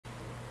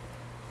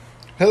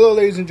Hello,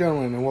 ladies and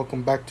gentlemen, and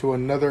welcome back to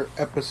another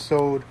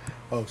episode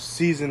of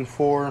Season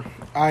 4.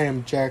 I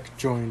am Jack,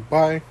 joined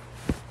by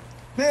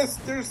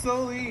Mr.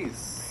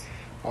 Solis.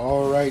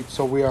 Alright,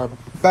 so we are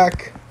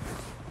back.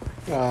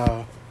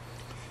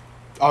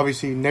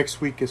 Obviously,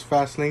 next week is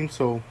Fastlane,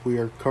 so we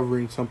are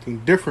covering something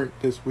different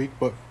this week.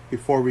 But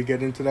before we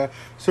get into that,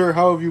 sir,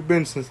 how have you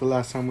been since the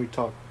last time we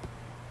talked?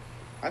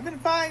 I've been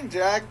fine,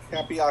 Jack.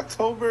 Happy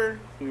October.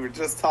 We were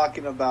just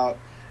talking about,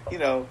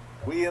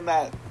 we in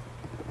that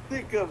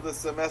thick of the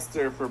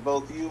semester for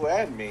both you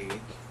and me.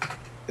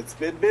 It's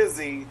been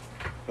busy,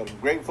 but I'm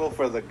grateful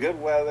for the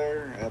good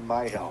weather and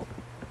my health.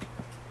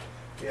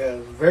 Yeah,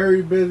 it's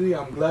very busy.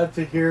 I'm glad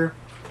to hear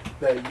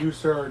that you,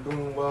 sir, are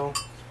doing well.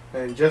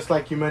 And just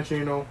like you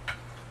mentioned,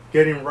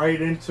 getting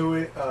right into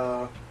it.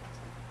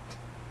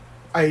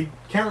 I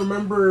can't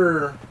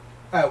remember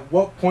at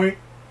what point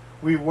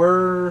we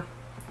were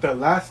the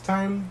last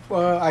time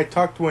I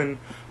talked on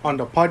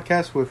the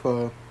podcast with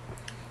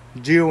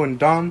Gio and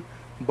Don.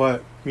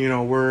 But,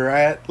 we're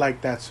at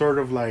like that sort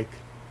of like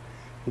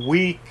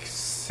week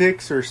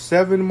 6 or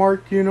 7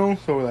 mark,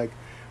 so we're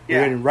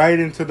getting right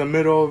into the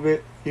middle of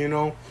it,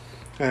 and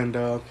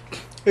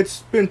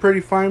it's been pretty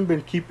fine,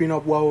 been keeping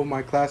up well with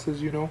my classes,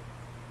 Do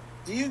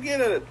you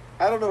get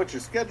I don't know what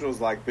your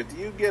schedule's like, but do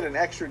you get an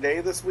extra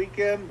day this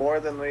weekend, more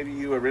than maybe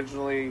you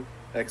originally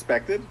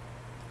expected?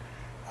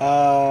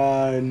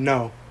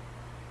 No.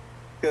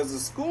 Because the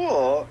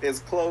school is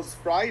closed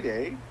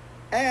Friday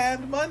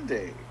and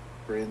Monday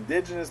for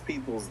Indigenous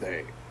Peoples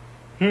Day.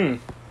 No,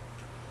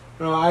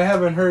 I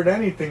haven't heard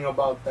anything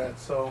about that,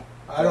 so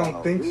I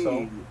don't think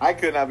so. I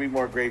could not be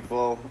more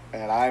grateful,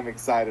 and I'm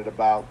excited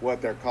about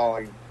what they're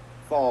calling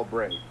fall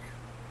break.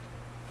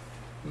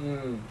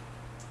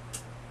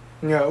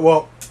 Yeah,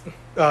 well,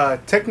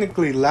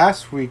 technically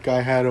last week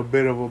I had a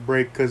bit of a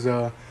break because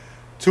 2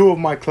 of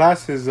my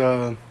classes,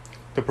 the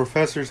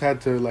professors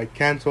had to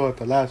cancel at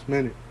the last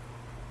minute.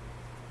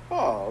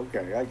 Oh,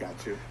 okay, I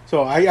got you.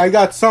 So I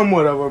got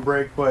somewhat of a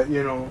break, but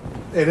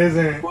it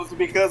isn't. Was it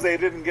because they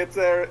didn't get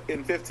there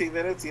in 15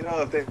 minutes?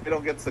 If they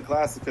don't get to the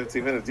class in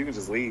 15 minutes, you can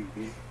just leave.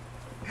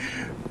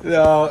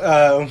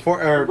 I'm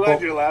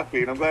glad you're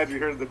laughing. I'm glad you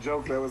heard the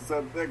joke that was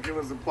said. That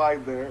was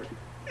implied there.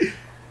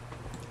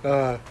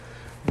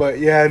 But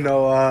yeah,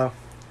 no.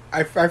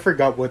 I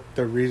forgot what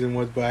the reason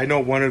was, but I know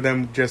one of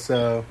them just.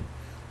 I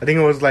think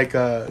it was I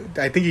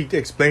think he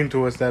explained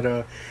to us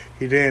that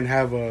he didn't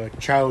have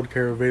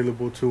childcare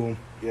available to him.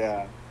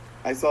 Yeah.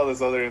 I saw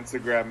this other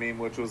Instagram meme,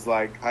 which was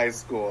like high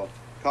school.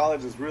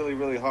 College is really,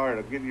 really hard.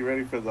 I'm getting you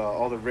ready for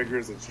all the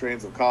rigors and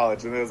strains of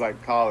college. And it was like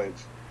college.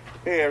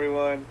 Hey,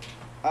 everyone.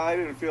 I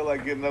didn't feel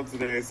like getting up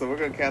today, so we're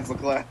going to cancel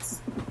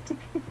class.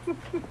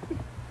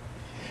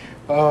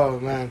 Oh,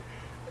 man.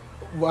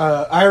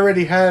 I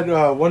already had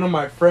one of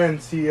my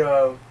friends. He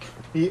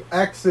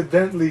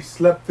accidentally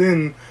slept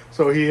in,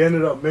 so he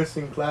ended up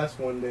missing class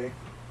one day.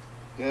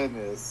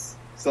 Goodness.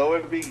 So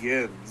it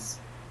begins.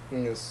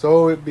 Yeah,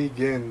 so it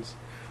begins.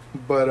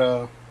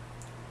 But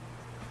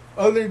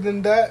other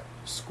than that,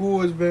 school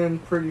has been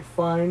pretty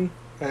fine,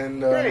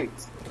 and great.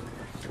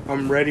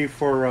 I'm ready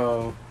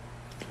for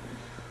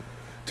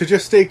to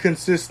just stay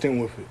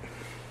consistent with it.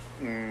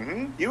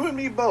 Mm-hmm. You and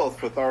me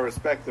both, with our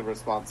respective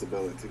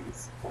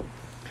responsibilities.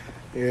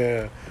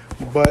 Yeah,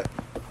 but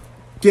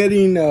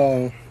getting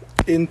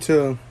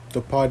into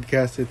the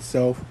podcast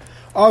itself,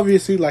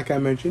 obviously, like I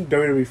mentioned,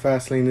 WWE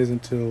Fastlane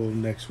isn't until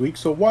next week.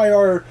 So why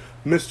are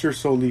Mr.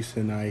 Solis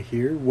and I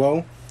here?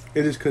 Well,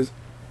 it is because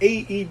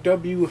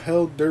AEW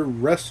held their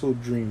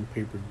Wrestledream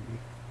pay-per-view.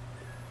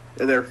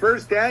 Their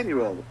first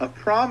annual, a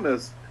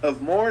promise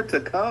of more to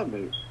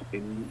come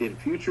in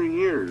future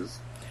years.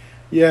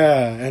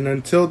 Yeah, and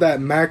until that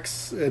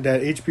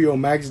HBO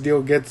Max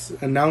deal gets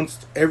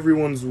announced,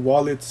 everyone's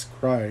wallets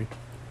cry.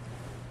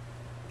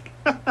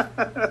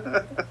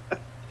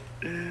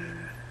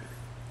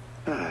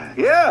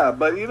 Yeah,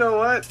 but you know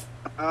what?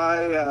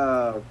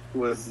 I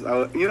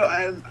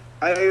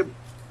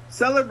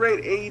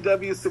celebrate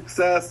AEW's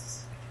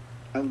success.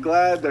 I'm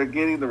glad they're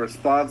getting the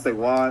response they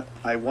want.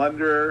 I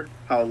wonder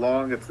how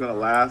long it's going to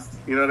last.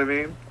 You know what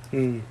I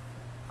mean?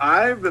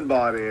 I've been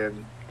bought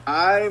in.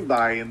 I'm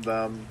buying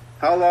them.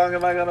 How long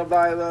am I going to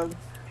buy them?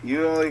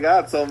 You only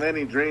got so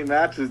many dream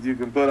matches you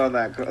can put on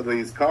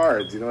these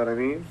cards. You know what I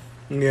mean?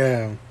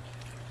 Yeah.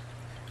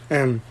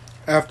 And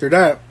after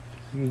that,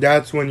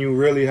 that's when you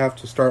really have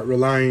to start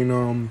relying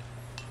on,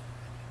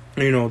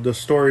 the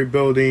story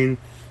building,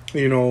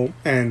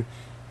 and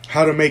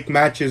how to make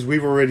matches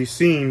we've already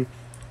seen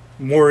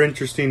more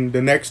interesting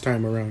the next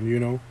time around,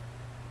 You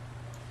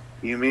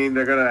mean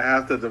they're going to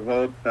have to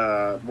devote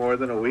more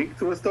than a week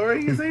to a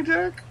story, you say,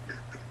 Jack?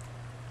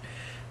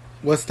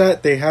 What's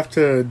that? They have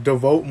to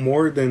devote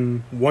more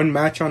than one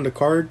match on the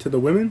card to the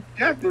women?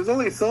 Jack, there's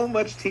only so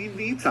much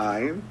TV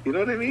time. You know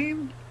what I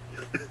mean?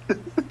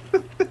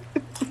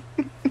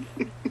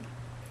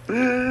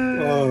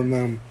 Oh,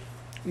 man.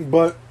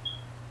 But,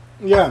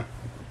 yeah.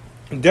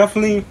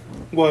 Definitely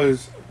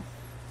was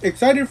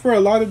excited for a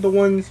lot of the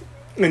ones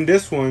in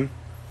this one.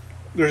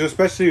 There's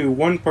especially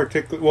one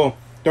particular... Well,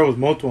 there was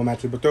multiple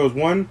matches, but there was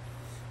one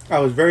I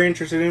was very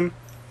interested in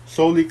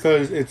solely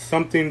because it's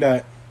something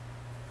that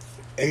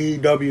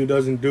AEW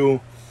doesn't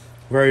do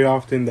very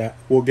often that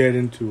we'll get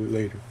into it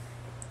later.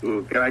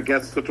 Ooh, can I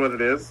guess which one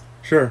it is?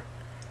 Sure.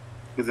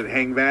 Is it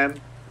Hangman?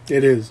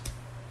 It is.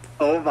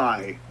 Oh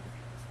my.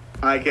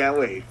 I can't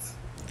wait.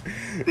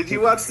 Did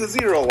you watch the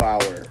 0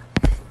 Hour?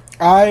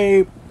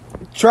 I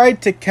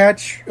tried to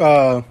catch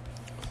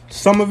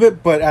some of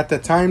it, but at the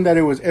time that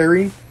it was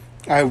airing,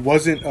 I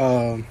wasn't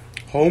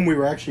home. We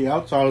were actually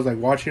out, so I was like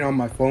watching on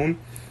my phone.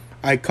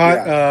 I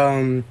caught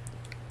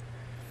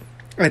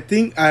I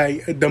think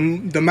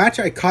the match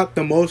I caught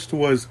the most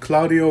was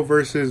Claudio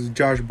versus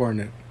Josh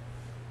Barnett.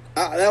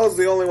 That was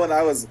the only one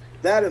I was...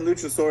 That and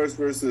Luchasaurus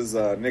versus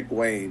Nick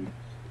Wayne.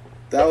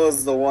 That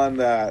was the one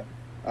that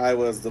I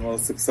was the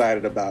most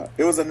excited about.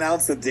 It was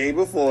announced the day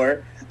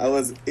before. I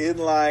was in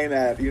line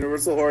at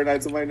Universal Horror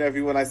Nights with my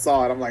nephew when I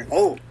saw it. I'm like,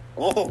 oh,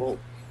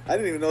 I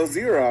didn't even know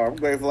 0 Hour. I'm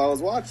grateful I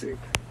was watching.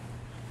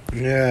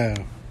 Yeah.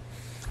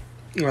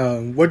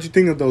 What'd you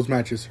think of those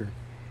matches, sir?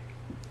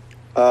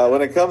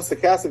 When it comes to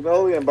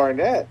Castagnoli and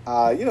Barnett,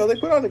 they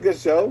put on a good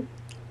show.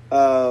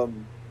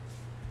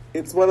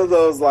 It's one of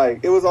those,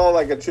 like, it was all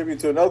like a tribute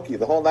to Inoki.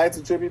 The whole night's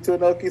a tribute to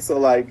Inoki, so,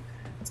 like,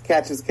 it's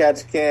catch as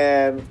catch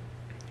can.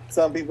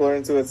 Some people are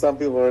into it, some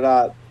people are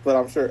not. But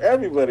I'm sure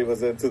everybody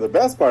was into the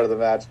best part of the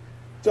match,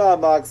 Jon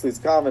Moxley's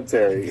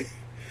commentary.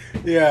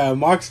 Yeah,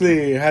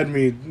 Moxley had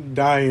me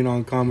dying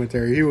on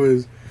commentary. He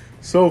was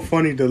so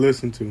funny to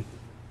listen to.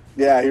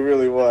 Yeah, he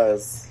really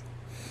was.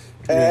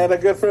 And a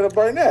good friend of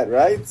Barnett,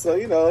 right? So,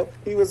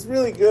 he was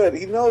really good.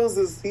 He knows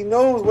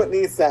what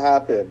needs to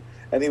happen.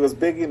 And he was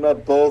bigging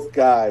up both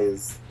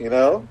guys,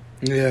 Yeah.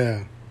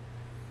 Yeah,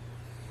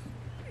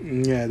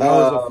 that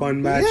was a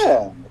fun match.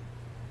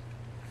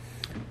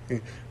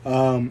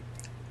 Yeah.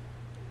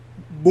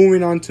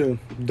 Moving on to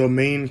the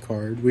main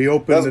card. We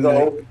opened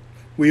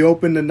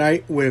the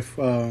night with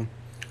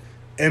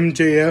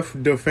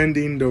MJF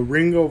defending the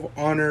Ring of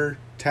Honor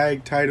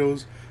tag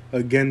titles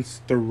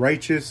against the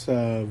Righteous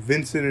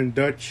Vincent and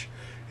Dutch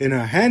in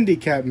a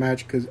handicap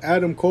match because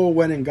Adam Cole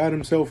went and got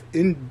himself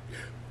in.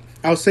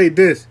 I'll say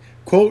this,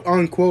 quote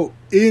unquote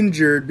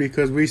injured,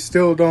 because we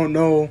still don't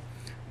know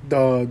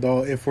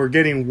the if we're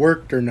getting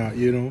worked or not.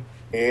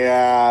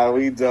 Yeah,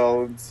 we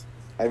don't.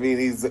 I mean,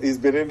 he's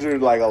been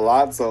injured like a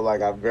lot, so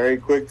like I'm very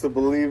quick to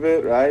believe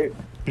it, right?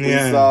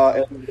 Yeah. We saw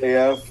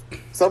MJF,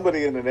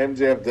 somebody in an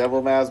MJF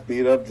devil mask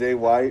beat up Jay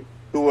White,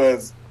 who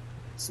was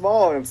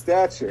small in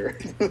stature.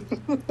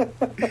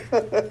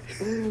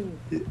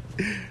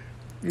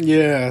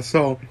 Yeah,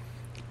 so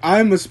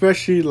I'm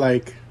especially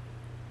like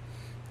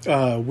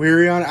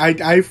weary on.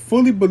 I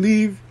fully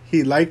believe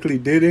he likely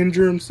did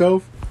injure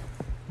himself,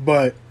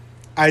 but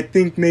I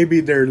think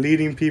maybe they're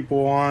leading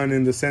people on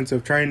in the sense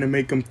of trying to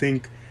make him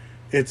think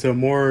it's a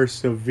more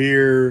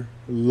severe,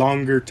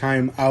 longer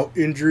time out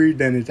injury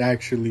than it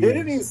actually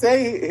Didn't is. he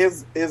say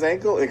his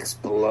ankle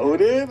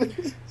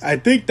exploded? I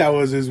think that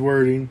was his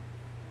wording.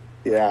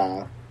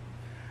 Yeah.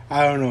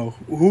 I don't know.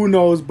 Who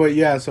knows? But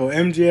yeah, so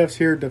MJF's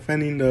here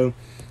defending the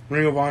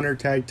Ring of Honor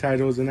tag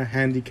titles in a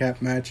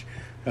handicap match.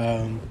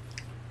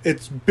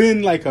 It's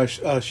been like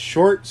a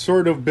short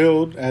sort of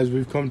build, as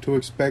we've come to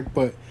expect,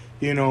 but,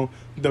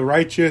 the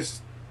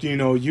Righteous,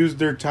 used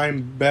their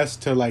time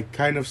best to, like,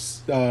 kind of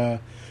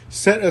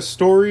set a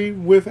story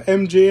with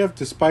MJF,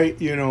 despite,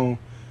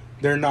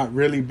 there not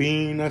really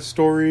being a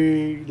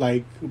story,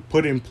 like,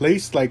 put in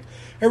place. Like,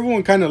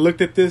 everyone kind of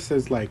looked at this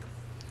as, like,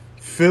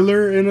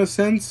 filler in a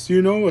sense,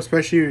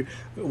 especially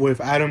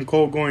with Adam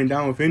Cole going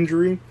down with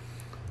injury.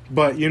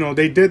 But,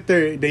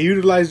 they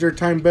utilized their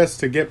time best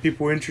to get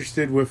people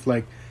interested with,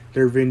 like,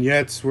 their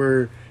vignettes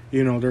where,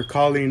 they're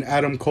calling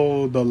Adam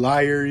Cole the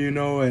liar,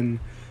 and,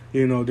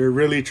 they're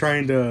really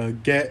trying to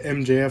get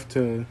MJF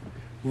to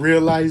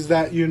realize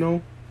that,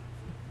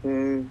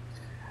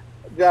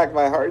 Jack,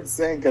 my heart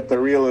sank at the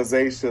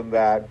realization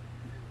that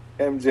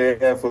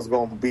MJF was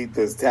going to beat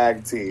this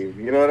tag team.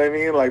 You know what I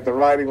mean? Like, the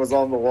writing was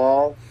on the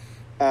wall.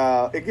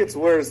 It gets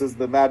worse as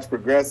the match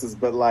progresses,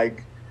 but,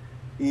 like,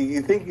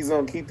 you think he's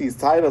going to keep these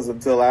titles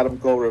until Adam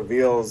Cole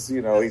reveals,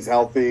 he's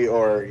healthy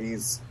or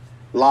he's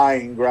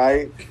lying,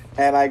 right?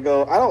 And I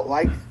go, I don't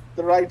like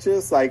the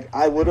Righteous. Like,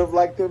 I would have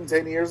liked them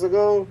 10 years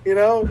ago,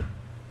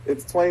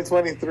 It's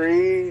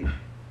 2023,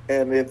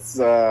 and it's,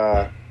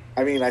 I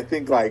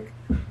think, like,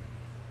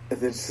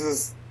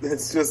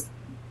 it's just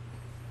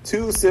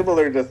too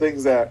similar to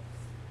things that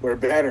were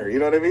better, you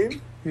know what I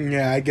mean?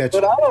 Yeah, I get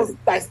you. But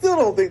I still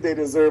don't think they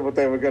deserve what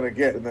they were going to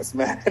get in this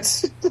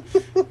match.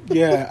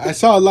 Yeah, I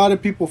saw a lot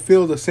of people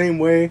feel the same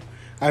way.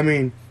 I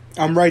mean,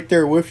 I'm right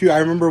there with you. I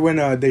remember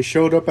when they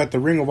showed up at the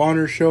Ring of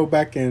Honor show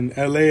back in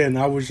LA, and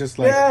I was just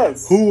like,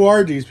 yes. Who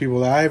are these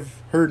people?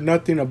 I've heard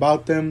nothing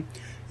about them,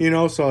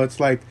 so it's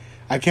like,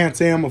 I can't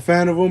say I'm a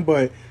fan of them,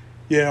 but,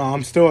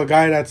 I'm still a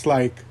guy that's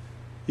like,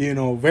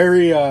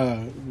 very,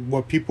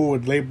 what people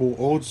would label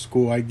old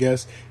school, I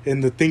guess, in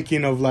the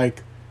thinking of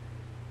like,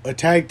 a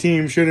tag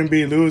team shouldn't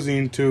be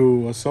losing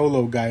to a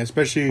solo guy,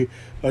 especially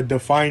a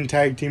defined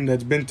tag team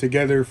that's been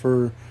together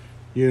for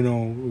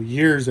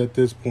years at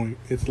this point.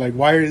 It's like,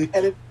 why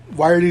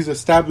are these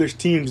established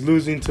teams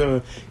losing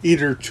to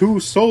either two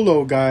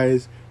solo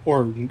guys,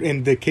 or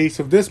in the case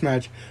of this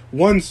match,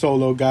 one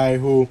solo guy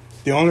who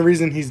the only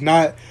reason he's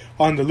not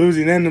on the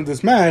losing end of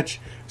this match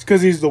is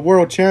because he's the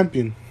world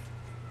champion.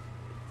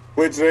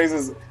 Which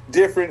raises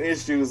different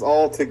issues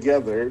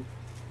altogether.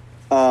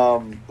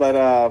 So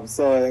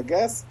I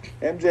guess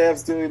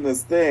MJF's doing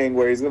this thing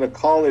where he's going to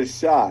call his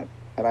shot.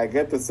 And I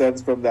get the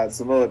sense from that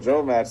Samoa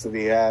Joe match that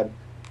he had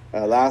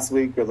last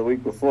week or the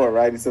week before,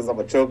 right? He says, I'm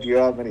going to choke you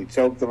out, and he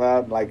choked him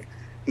out. And, like,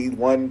 he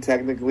won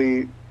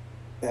technically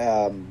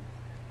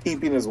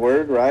keeping his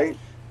word, right?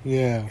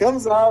 Yeah.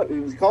 Comes out,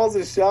 he calls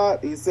his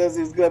shot. He says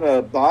he's going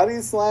to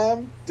body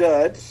slam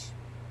Dutch,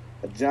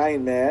 a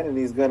giant man, and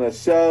he's going to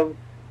shove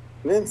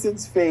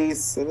Vincent's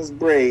face and his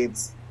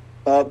braids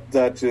up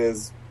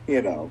Dutch's,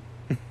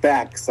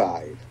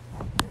 backside.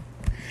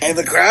 And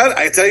the crowd,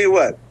 I tell you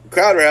what, the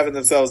crowd are having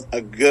themselves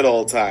a good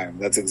old time.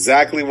 That's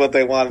exactly what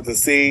they wanted to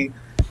see.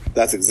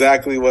 That's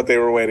exactly what they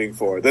were waiting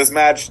for. This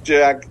match,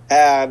 Jack,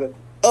 had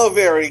a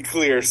very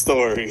clear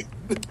story.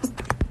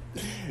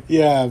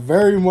 Yeah,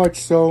 very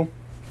much so,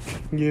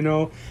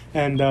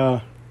 and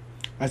I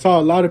saw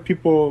a lot of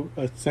people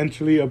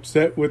essentially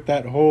upset with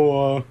that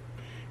whole,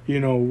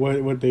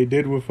 what they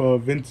did with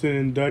Vincent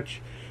and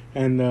Dutch,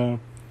 and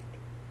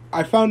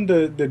I found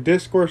the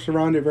discourse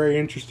around it very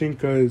interesting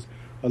because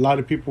a lot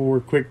of people were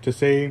quick to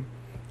say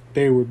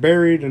they were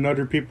buried, and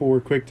other people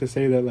were quick to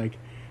say that, like,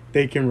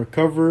 they can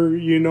recover,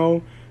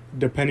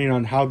 depending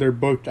on how they're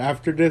booked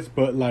after this.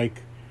 But,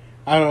 like,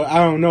 I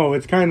don't know.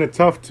 It's kind of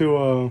tough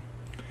to,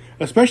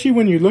 especially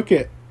when you look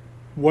at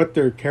what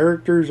their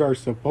characters are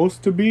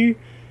supposed to be.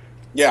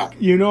 Yeah.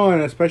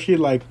 And especially,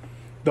 like,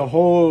 the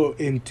whole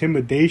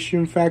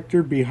intimidation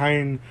factor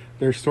behind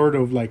their sort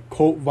of, like,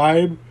 cult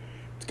vibe.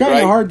 It's kind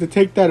of hard to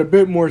take that a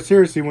bit more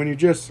seriously when you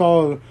just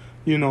saw,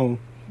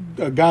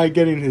 a guy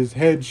getting his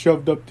head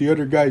shoved up the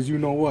other guy's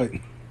what.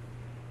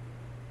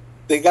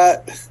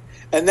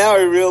 And now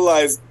I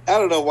realize, I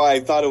don't know why I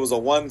thought it was a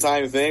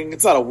one-time thing.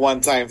 It's not a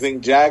one-time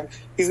thing, Jack.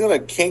 He's going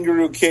to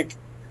kangaroo kick,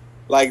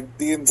 like,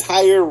 the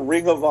entire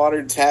Ring of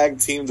Honor tag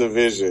team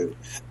division.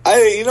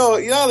 You know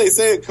how they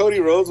say that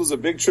Cody Rhodes was a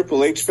big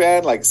Triple H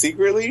fan, like,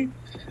 secretly?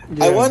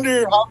 Yeah. I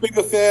wonder how big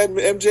a fan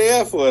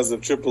MJF was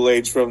of Triple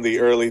H from the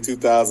early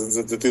 2000s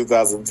into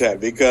 2010,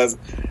 because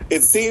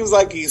it seems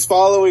like he's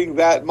following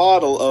that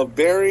model of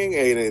burying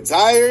an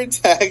entire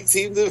tag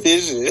team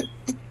division.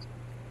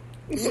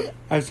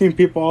 I've seen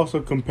people also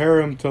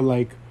compare him to,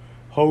 like,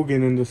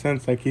 Hogan in the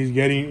sense, like, he's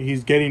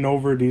getting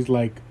over these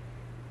like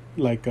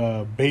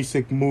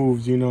basic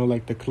moves,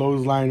 like the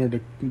clothesline or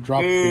the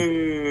drop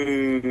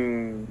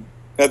kick.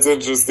 That's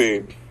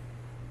interesting.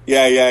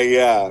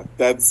 Yeah.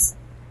 That's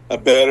a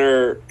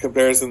better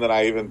comparison than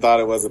I even thought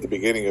it was at the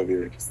beginning of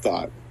your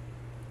thought.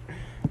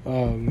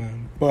 Oh,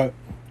 man. But,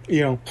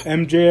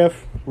 MJF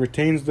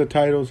retains the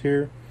titles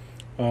here.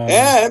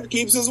 And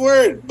keeps his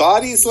word.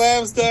 Body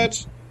slams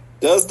Dutch,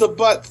 does the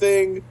butt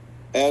thing,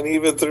 and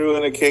even threw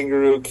in a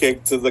kangaroo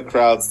kick to the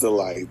crowd's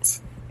delight.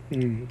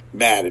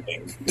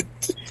 Maddening.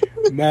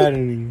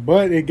 Maddening.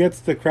 But it gets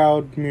the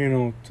crowd,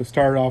 to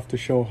start off the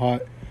show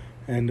hot.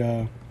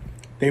 And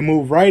they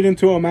move right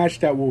into a match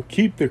that will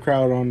keep the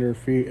crowd on their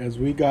feet, as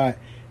we got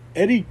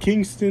Eddie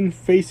Kingston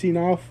facing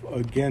off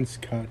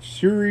against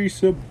Katsuyori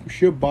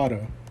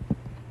Shibata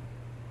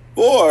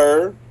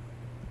for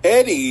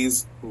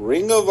Eddie's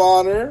Ring of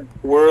Honor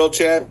World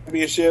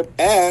Championship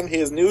and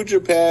his New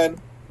Japan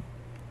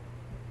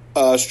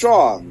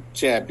Strong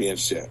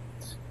Championship.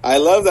 I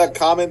love that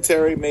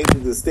commentary made the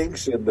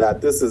distinction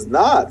that this is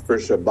not for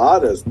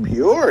Shibata's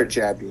pure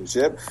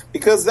championship,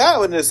 because that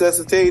would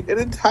necessitate an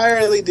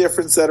entirely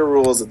different set of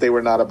rules that they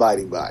were not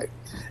abiding by.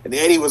 And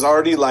Eddie was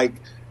already like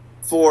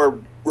 4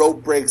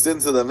 rope breaks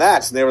into the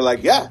match, and they were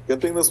like, yeah, good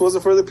thing this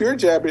wasn't for the pure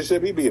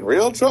championship. He'd be in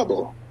real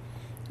trouble.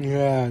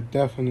 Yeah,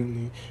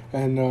 definitely.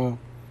 And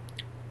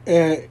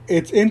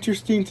it's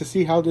interesting to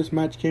see how this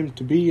match came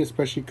to be,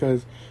 especially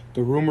because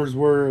the rumors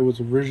were it was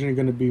originally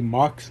going to be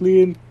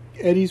Moxley in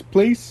Eddie's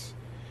place.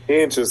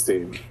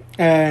 Interesting.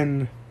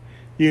 And,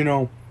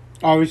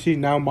 obviously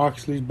now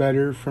Moxley's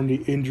better from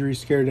the injury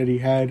scare that he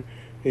had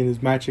in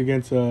his match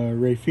against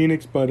Rey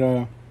Fenix. But,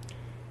 I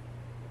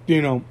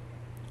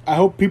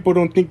hope people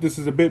don't think this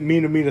is a bit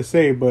mean of me to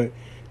say, but,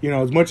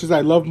 as much as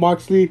I love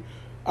Moxley,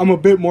 I'm a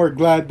bit more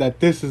glad that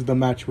this is the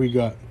match we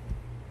got.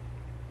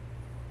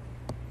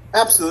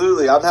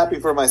 Absolutely. I'm happy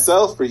for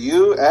myself, for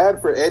you, and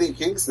for Eddie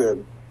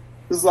Kingston.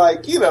 Who's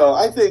like,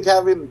 I think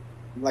having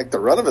like the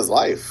run of his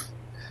life.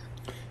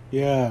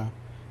 Yeah.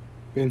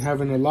 Been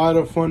having a lot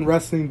of fun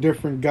wrestling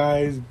different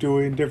guys,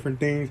 doing different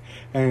things,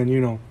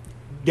 and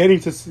getting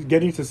to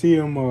see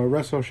him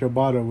wrestle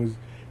Shibata was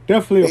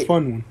definitely a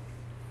fun one.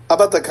 How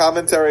about the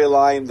commentary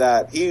line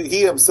that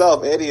he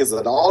himself, Eddie, is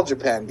an All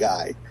Japan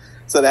guy.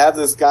 So to have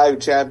this guy who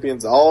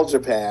champions All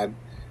Japan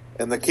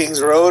in the King's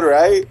Road,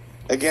 right,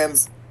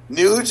 against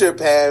New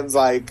Japan's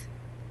like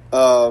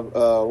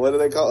what do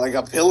they call it? Like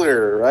a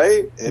pillar,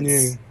 right?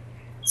 It's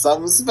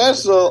something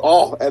special.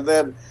 Oh, and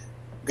then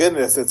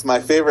goodness, it's my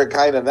favorite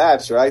kind of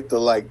match, right? The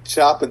like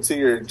chop until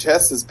your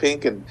chest is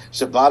pink, and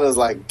Shibata's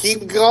like,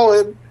 keep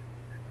going.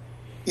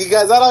 You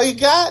guys, that all you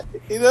got?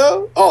 You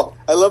know? Oh,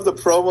 I love the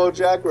promo,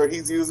 Jack, where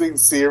he's using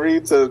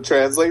Siri to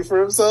translate for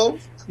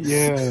himself.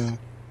 Yeah.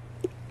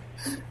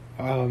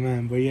 Oh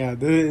man, but yeah,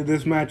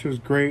 this match was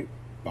great.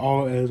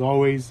 As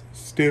always,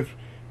 stiff,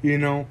 you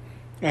know.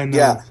 And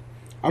yeah,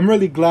 I'm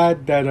really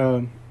glad that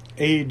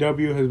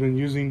AEW has been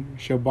using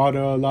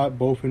Shibata a lot,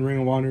 both in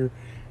Ring of Honor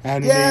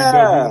and in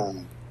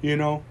AEW. You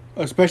know,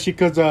 especially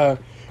because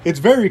it's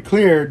very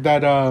clear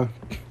that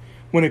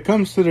when it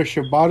comes to the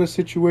Shibata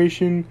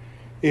situation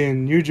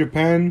in New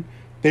Japan,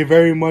 they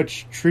very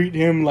much treat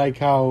him like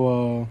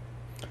how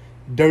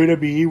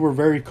WWE were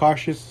very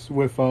cautious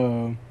with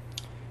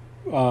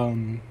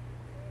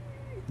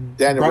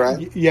Daniel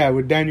Bryan? Yeah,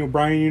 with Daniel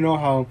Bryan, you know,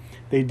 how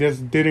they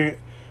just didn't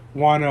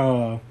want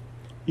to,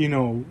 you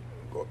know,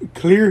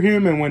 clear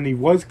him. And when he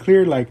was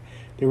cleared, like,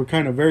 they were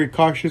kind of very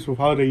cautious with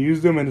how they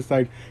used him. And it's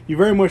like, you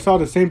very much saw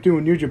the same thing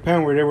with New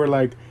Japan, where they were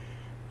like,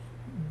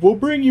 we'll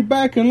bring you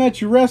back and let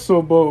you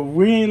wrestle, but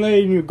we ain't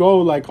letting you go,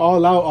 like,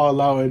 all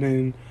out. And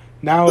then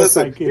now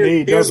listen, it's like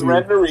in AEW. Here's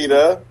Ren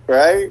Narita,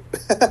 right?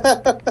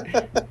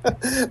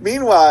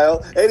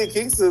 Meanwhile, Eddie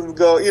Kingston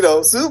go,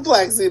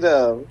 suplexing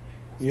him.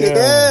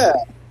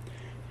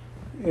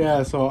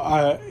 Yeah, so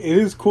it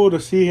is cool to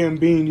see him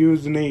being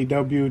used in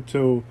AEW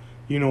to,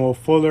 you know, a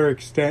fuller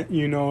extent,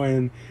 you know,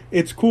 and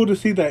it's cool to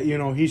see that, you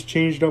know, he's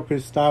changed up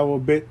his style a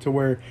bit to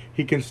where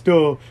he can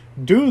still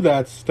do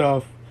that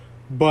stuff,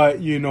 but,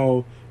 you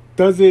know,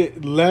 does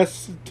it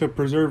less to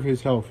preserve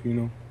his health, you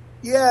know?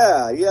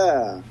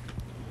 Yeah.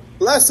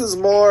 Less is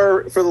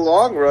more for the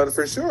long run,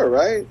 for sure,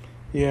 right?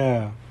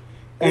 Yeah.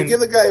 And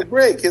give the guy a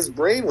break. His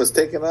brain was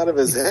taken out of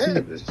his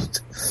head.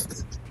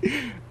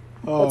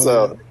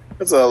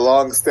 That's a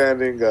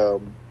long-standing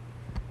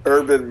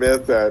urban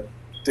myth that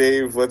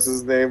Dave, what's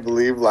his name,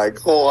 believed like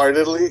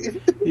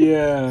wholeheartedly.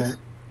 Yeah.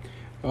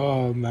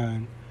 Oh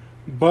man,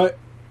 but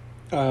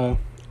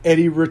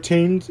Eddie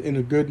retains in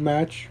a good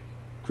match.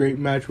 Great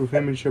match with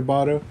him and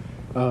Shibata.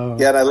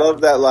 And I love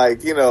that,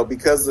 like, you know,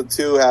 because the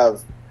two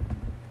have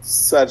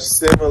such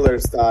similar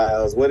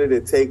styles. What did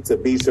it take to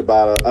beat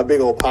Shibata? A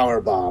big old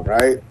power bomb,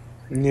 right?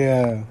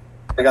 Yeah.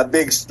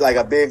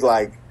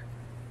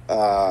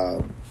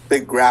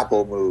 Big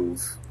grapple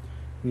move.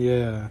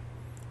 Yeah.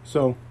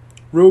 So,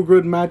 real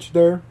good match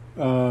there.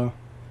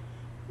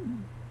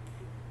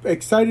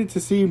 Excited to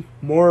see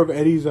more of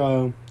Eddie's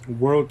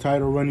world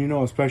title run, you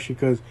know, especially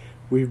because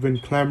we've been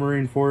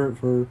clamoring for it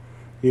for,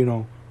 you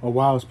know, a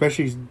while,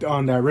 especially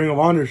on that Ring of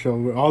Honor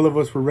show. All of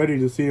us were ready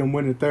to see him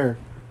win it there.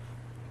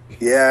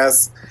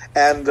 Yes.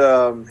 And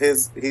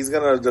he's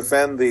going to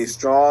defend the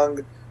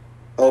strong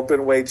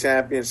Openweight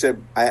Championship.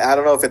 I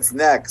don't know if it's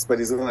next, but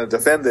he's going to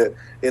defend it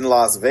in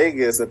Las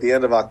Vegas at the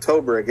end of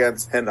October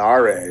against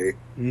Henare.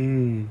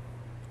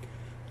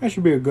 That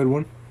should be a good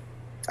one.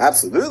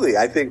 Absolutely.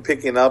 I think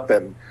picking up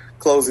and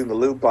closing the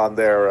loop on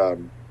their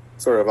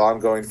sort of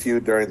ongoing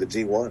feud during the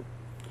G1.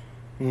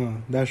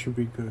 That should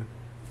be good.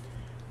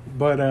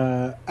 But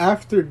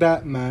after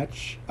that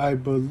match, I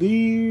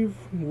believe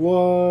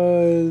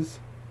was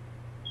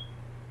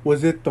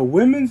it the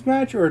women's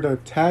match or the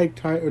tag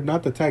title?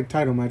 Not the tag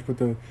title match, but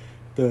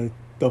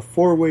the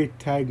four-way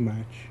tag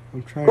match.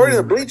 According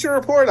to the Bleacher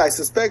Report, I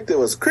suspect it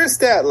was Chris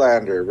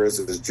Statlander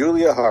versus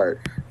Julia Hart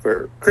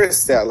for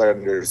Chris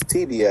Statlander's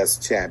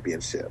TBS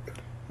Championship.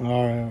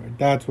 All right,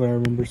 that's what I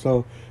remember.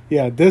 So,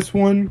 yeah, this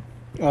one,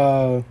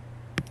 I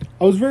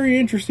was very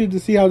interested to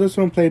see how this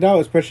one played out,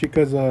 especially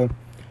because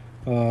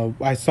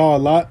I saw a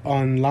lot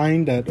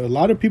online that a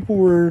lot of people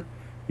were,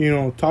 you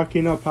know,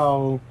 talking up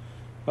how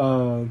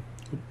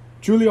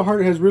Julia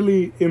Hart has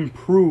really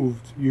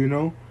improved, you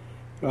know,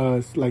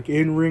 like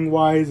in-ring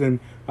wise, and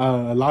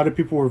a lot of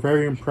people were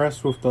very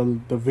impressed with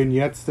the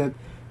vignettes that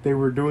they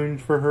were doing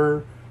for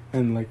her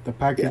and like the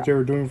package they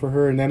were doing for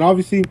her. And then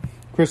obviously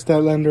Chris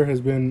Statlander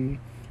has been,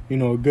 you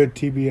know, a good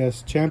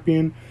TBS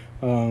champion,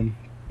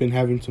 been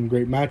having some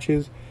great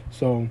matches.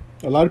 So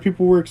a lot of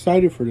people were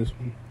excited for this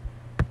one.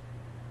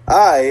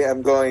 I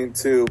am going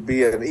to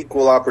be an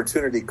equal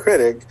opportunity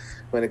critic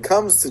when it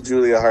comes to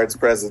Julia Hart's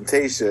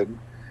presentation.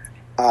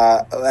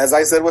 As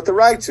I said with The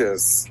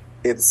Righteous,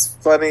 it's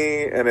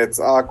funny and it's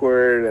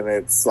awkward and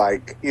it's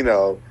like, you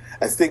know,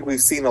 I think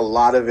we've seen a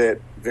lot of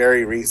it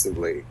very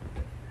recently.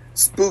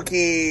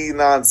 Spooky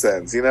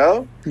nonsense, you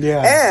know?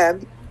 Yeah.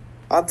 And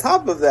on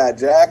top of that,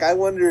 Jack, I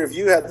wonder if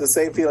you had the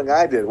same feeling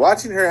I did.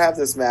 Watching her have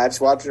this match,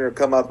 watching her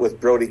come up with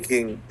Brody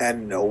King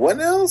and no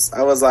one else,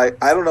 I was like,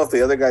 I don't know if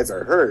the other guys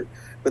are hurt,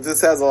 but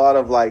this has a lot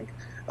of like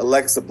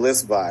Alexa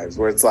Bliss vibes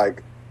where it's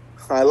like,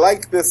 I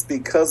like this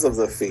because of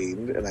the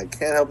Fiend, and I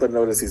can't help but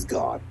notice he's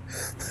gone.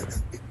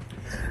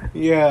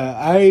 Yeah,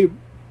 I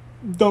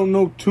don't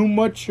know too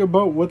much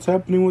about what's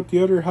happening with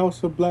the other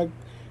House of Black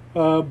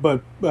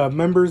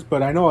members,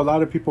 but I know a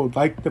lot of people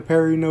like the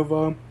pairing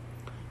of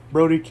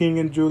Brody King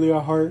and Julia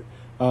Hart.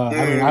 I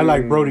mean, I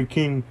like Brody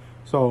King,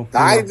 so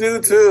I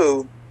do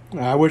too.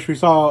 I wish we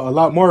saw a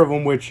lot more of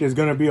them, which is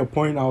going to be a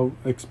point I'll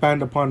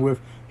expand upon with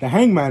the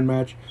Hangman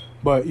match.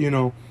 But,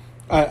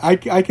 I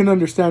can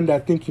understand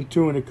that thinking,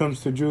 too, when it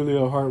comes to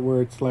Julia Hart,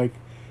 where it's like,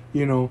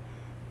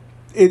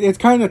 it's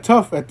kind of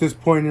tough at this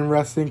point in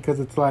wrestling because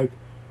it's like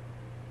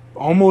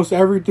almost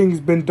everything's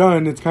been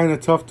done. It's kind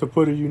of tough to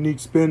put a unique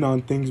spin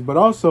on things. But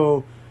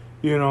also,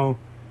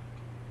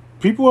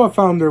 people have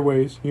found their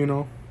ways,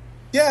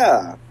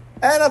 Yeah.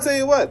 And I'll tell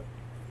you what.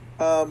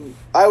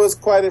 I was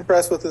quite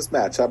impressed with this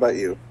match. How about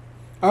you?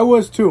 I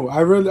was too.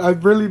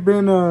 I've really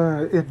been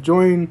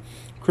enjoying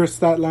Chris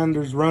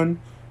Statlander's run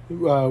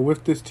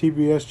with this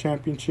TBS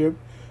championship.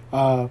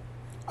 I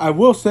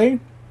will say,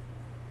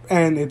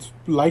 and it's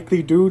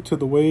likely due to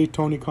the way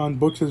Tony Khan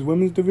books his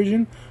women's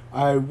division,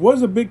 I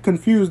was a bit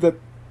confused that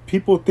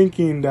people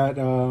thinking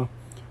that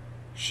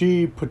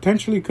she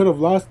potentially could have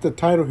lost the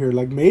title here.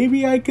 Like,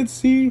 maybe I could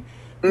see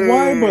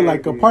why, but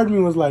like a part of me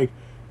was like,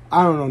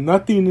 I don't know,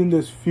 nothing in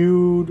this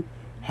feud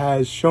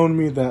has shown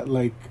me that,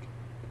 like,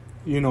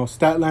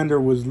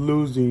 Statlander was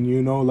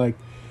losing, like,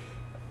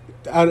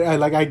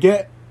 I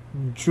get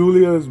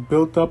Julia's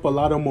built up a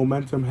lot of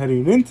momentum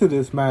heading into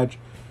this match,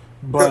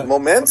 but...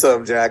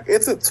 Momentum, Jack.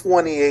 It's a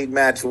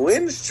 28-match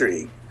win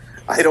streak.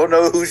 I don't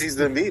know who she's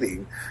been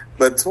beating,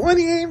 but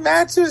 28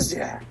 matches,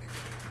 Jack.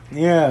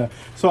 Yeah,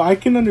 so I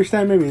can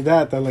understand maybe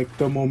that like,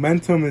 the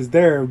momentum is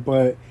there,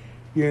 but,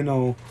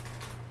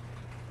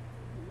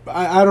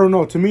 I don't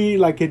know. To me,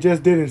 like, it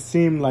just didn't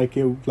seem like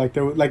it. Like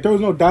there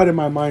was no doubt in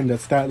my mind that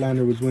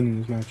Statlander was winning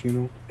this match.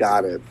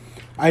 Got it.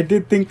 I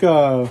did think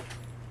the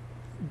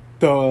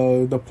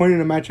point in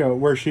the match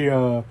where she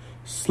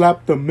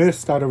slapped the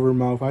mist out of her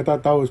mouth. I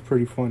thought that was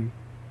pretty funny.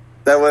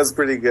 That was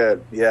pretty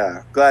good.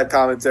 Yeah, glad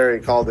commentary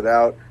called it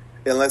out.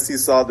 Unless you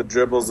saw the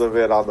dribbles of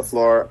it on the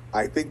floor,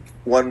 I think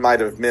one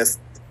might have missed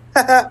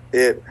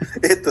it.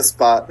 Hit the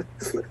spot.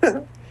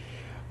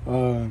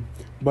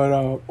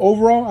 But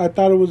overall, I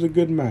thought it was a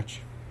good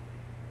match.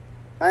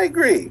 I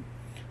agree.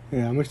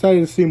 Yeah, I'm excited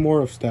to see more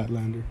of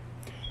Statlander.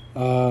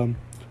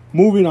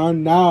 Moving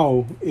on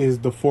now is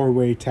the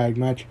 4-way tag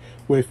match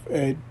with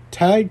a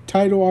tag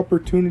title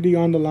opportunity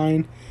on the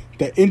line.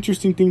 The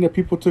interesting thing that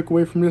people took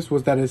away from this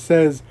was that it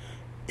says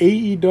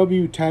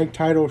AEW tag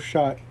title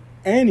shot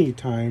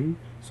anytime.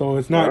 So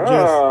it's not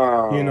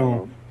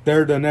just,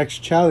 they're the next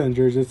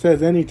challengers. It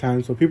says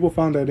anytime. So people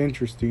found that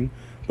interesting.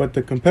 But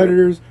the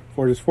competitors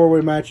for this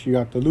 4-way match, you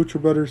got the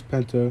Lucha Brothers,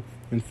 Penta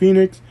and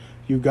Phoenix.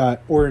 You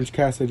got Orange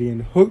Cassidy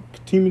and Hook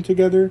teaming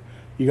together.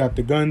 You got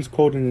the Guns,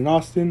 Colton and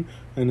Austin.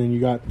 And then you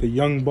got the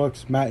Young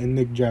Bucks, Matt and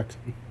Nick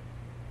Jackson.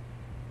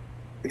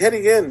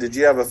 Heading in, did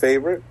you have a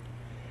favorite?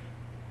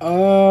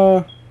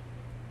 I'm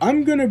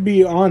going to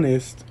be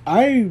honest.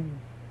 I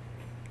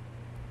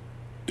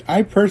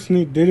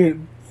personally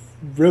didn't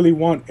really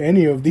want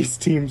any of these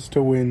teams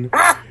to win.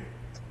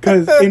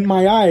 Because in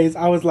my eyes,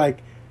 I was like,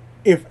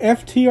 if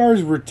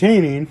FTR's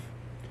retaining,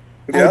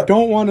 I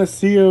don't want to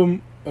see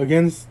them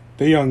against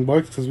the Young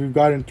Bucks because we've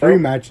gotten 3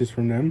 matches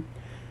from them.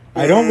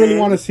 I don't really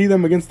want to see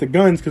them against the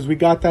Guns because we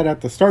got that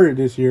at the start of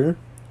this year.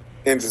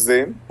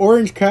 Interesting.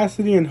 Orange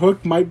Cassidy and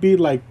Hook might be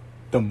like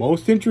the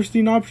most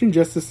interesting option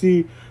just to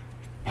see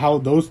how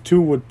those two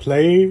would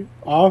play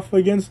off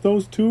against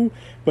those two.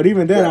 But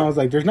even then, I was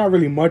like, there's not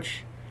really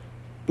much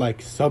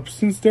like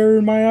substance there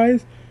in my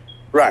eyes.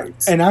 Right.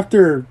 And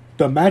after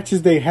the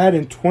matches they had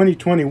in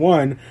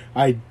 2021,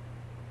 I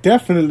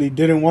definitely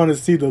didn't want to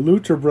see the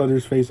Lucha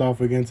Brothers face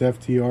off against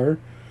FTR.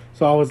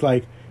 So I was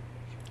like,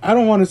 I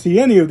don't want to see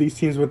any of these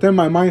teams. But then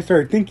my mind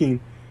started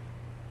thinking,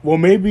 well,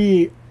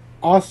 maybe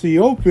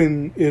Aussie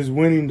Open is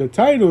winning the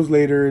titles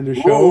later in the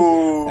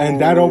show.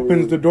 And that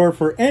opens the door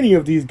for any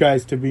of these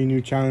guys to be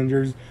new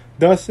challengers.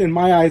 Thus, in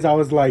my eyes, I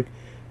was like,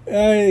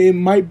 it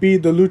might be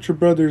the Lucha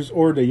Brothers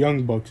or the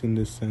Young Bucks in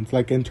this sense.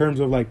 Like, in terms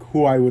of, like,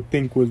 who I would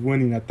think was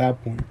winning at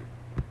that point.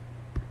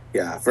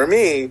 Yeah, for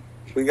me,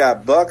 we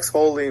got Bucks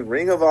holding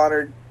Ring of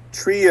Honor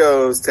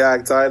Trios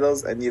tag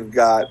titles, and you've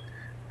got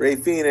Rey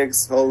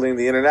Fenix holding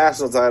the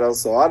international titles.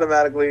 So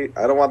automatically,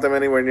 I don't want them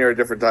anywhere near a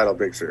different title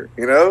picture,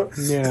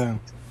 Yeah.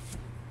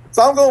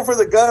 So I'm going for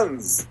the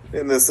Guns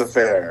in this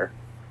affair.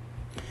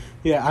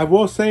 Yeah, I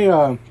will say,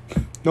 no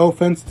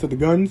offense to the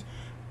Guns,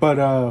 but,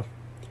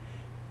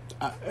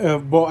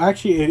 well,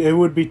 actually, it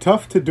would be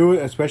tough to do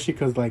it, especially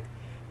because, like,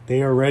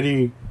 they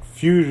already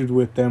feuded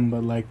with them,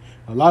 but, like,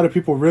 a lot of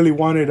people really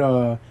wanted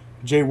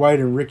Jay White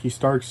and Ricky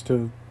Starks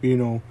to, be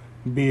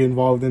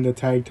involved in the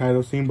tag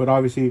title scene. But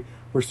obviously,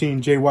 we're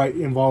seeing Jay White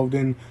involved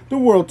in the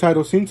world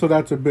title scene, so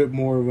that's a bit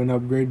more of an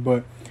upgrade.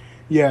 But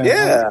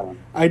yeah,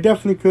 I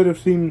definitely could have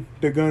seen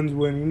the Guns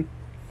winning.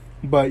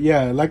 But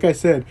yeah, like I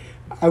said,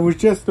 I was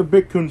just a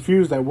bit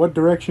confused at what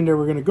direction they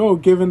were going to go,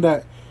 given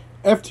that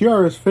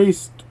FTR has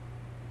faced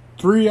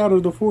 3 out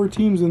of the 4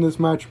 teams in this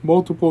match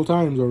multiple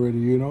times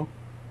already. And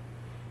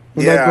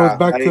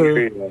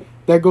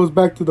that goes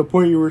back to the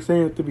point you were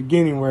saying at the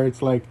beginning, where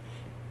it's like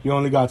you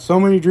only got so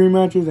many dream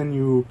matches and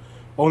you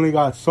only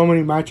got so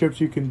many matchups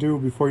you can do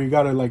before you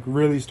got to like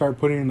really start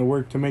putting in the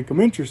work to make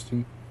them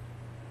interesting.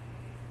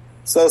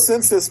 So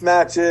since this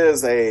match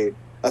is a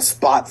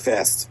spot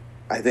fest,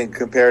 I think,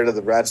 compared to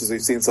the matches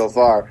we've seen so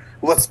far.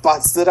 What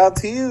spot stood out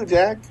to you,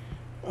 Jack?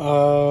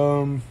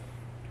 Let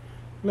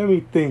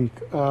me think.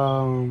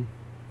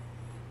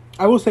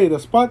 I will say the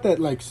spot that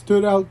like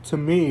stood out to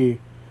me,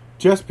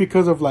 just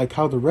because of like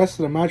how the rest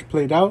of the match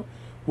played out,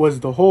 was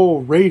the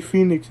whole Rey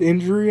Fenix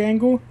injury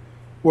angle,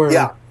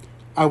 where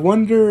I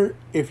wonder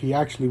if he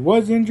actually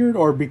was injured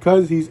or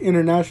because he's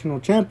international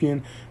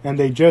champion and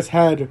they just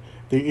had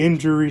the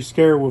injury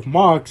scare with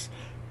Mox.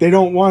 They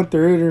don't want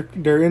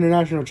their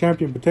international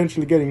champion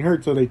potentially getting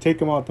hurt, so they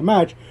take him out the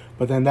match.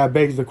 But then that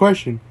begs the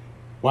question,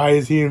 why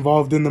is he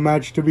involved in the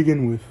match to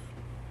begin with?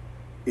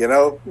 You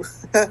know?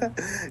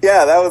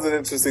 Yeah, that was an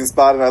interesting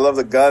spot, and I love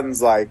the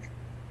Guns, like,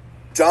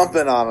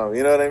 jumping on him,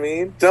 you know what I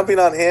mean? Jumping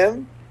on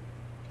him.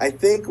 I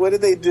think, what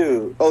did they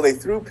do? Oh, they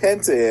threw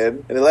Penta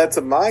in, and it led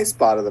to my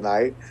spot of the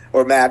night,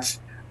 or match,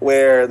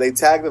 where they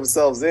tagged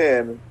themselves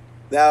in.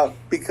 Now,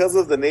 because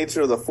of the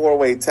nature of the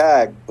four-way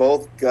tag,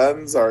 both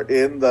Guns are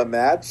in the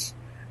match,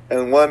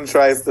 and one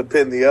tries to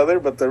pin the other,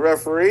 but the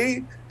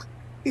referee,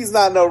 he's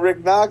not no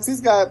Rick Knox.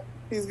 He's got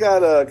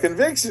a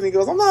conviction. He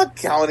goes, I'm not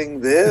counting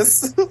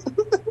this.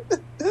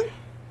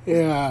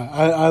 Yeah,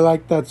 I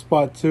like that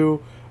spot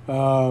too.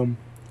 I'm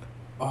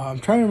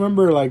trying to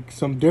remember like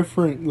some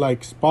different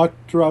like spots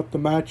throughout the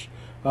match.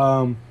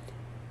 I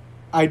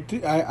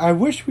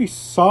wish we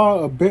saw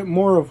a bit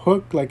more of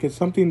Hook. Like, it's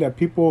something that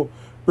people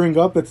bring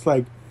up. It's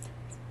like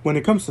when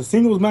it comes to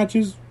singles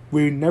matches,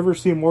 we never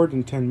see more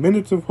than 10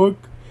 minutes of Hook.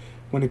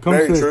 When it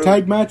comes to the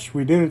tag match,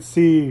 we didn't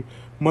see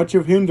much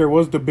of him. There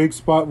was the big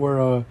spot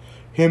where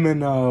him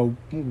and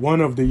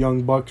one of the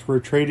Young Bucks were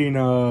trading,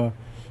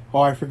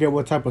 I forget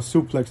what type of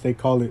suplex they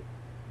call it.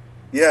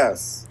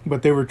 Yes.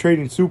 But they were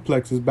trading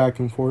suplexes back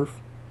and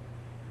forth.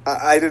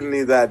 I didn't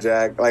need that,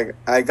 Jack. Like,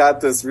 I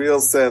got this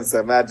real sense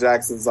that Matt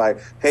Jackson's like,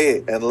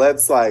 hey, and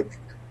let's, like,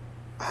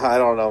 I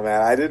don't know,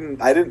 man. I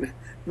didn't.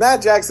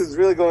 Matt Jackson's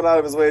really going out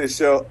of his way to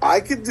show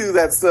I could do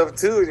that stuff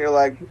too, and you're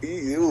like,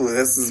 ew,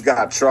 this has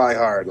got try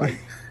hard, like,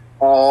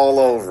 all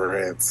over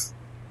it.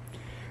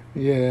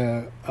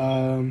 Yeah.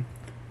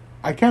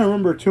 I can't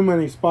remember too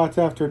many spots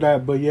after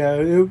that, but yeah,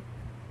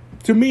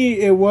 to me,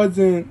 it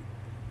wasn't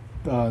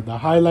the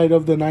highlight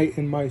of the night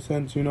in my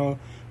sense, you know.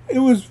 It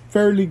was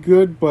fairly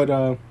good,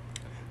 but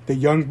the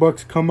Young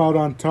Bucks come out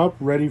on top,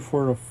 ready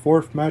for a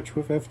fourth match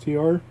with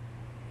FTR.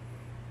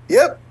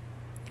 Yep.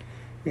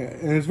 Yeah,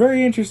 and it's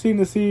very interesting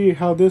to see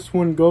how this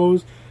one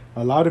goes.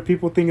 A lot of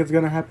people think it's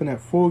going to happen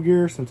at Full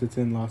Gear since it's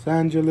in Los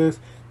Angeles.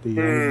 The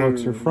Young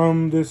Bucks are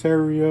from this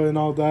area and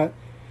all that.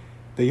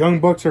 The Young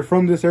Bucks are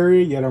from this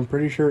area, yet I'm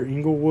pretty sure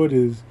Inglewood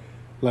is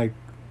like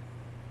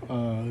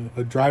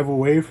a drive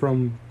away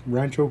from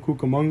Rancho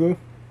Cucamonga.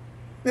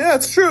 Yeah,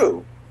 it's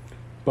true.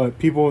 But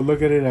people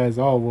look at it as,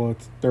 oh, well,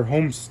 it's their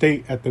home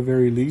state at the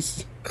very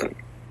least.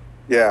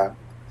 Yeah.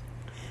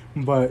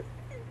 But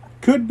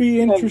could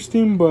be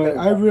interesting, but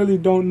I really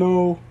don't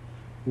know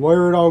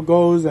where it all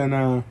goes.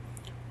 And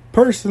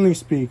personally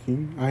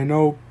speaking, I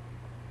know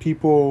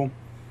people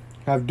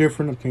have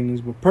different opinions,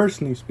 but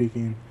personally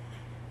speaking,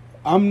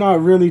 I'm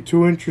not really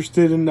too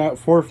interested in that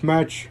fourth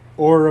match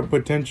or a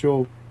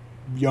potential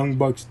Young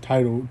Bucks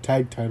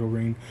tag title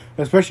reign,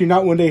 especially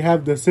not when they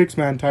have the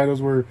 6-man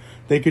titles where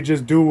they could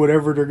just do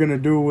whatever they're gonna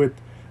do with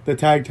the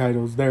tag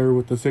titles there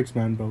with the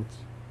 6-man belts.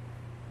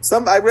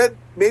 I read,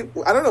 maybe,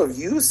 I don't know if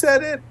you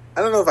said it,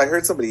 I don't know if I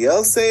heard somebody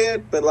else say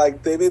it, but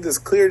like they made this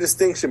clear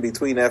distinction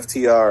between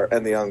FTR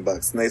and the Young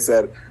Bucks, and they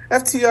said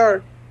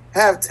FTR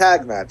have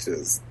tag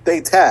matches,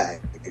 they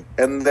tag,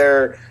 and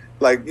they're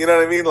like, you know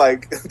what I mean,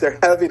 like they're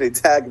having a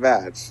tag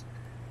match.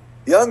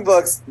 Young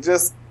Bucks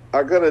just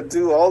are going to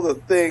do all the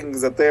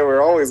things that they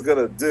were always going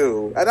to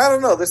do. And I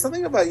don't know, there's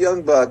something about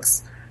Young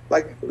Bucks,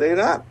 like, they're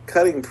not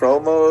cutting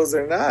promos,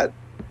 they're not,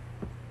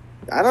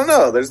 I don't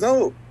know, there's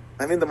no,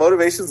 I mean, the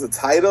motivation's the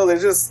title, they're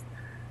just,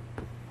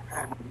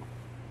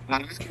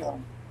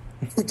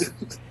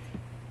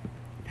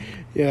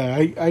 yeah,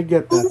 I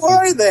get that. Who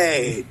are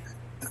they?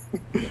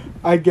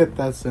 I get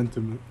that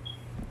sentiment.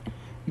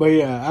 But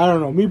yeah, I don't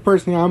know, me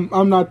personally,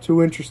 I'm not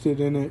too interested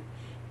in it.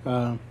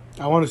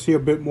 I want to see a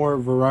bit more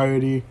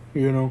variety,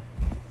 you know.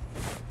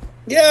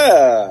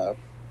 Yeah.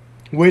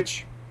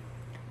 Which,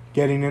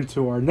 getting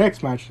into our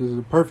next match, this is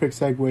a perfect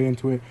segue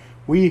into it.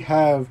 We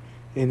have,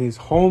 in his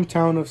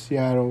hometown of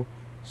Seattle,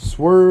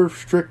 Swerve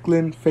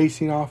Strickland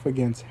facing off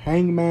against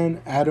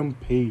Hangman Adam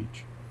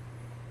Page.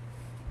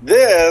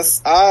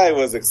 This, I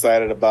was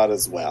excited about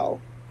as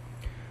well.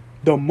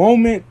 The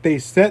moment they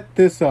set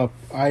this up,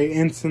 I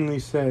instantly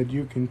said,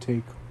 you can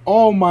take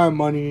all my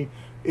money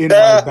in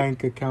my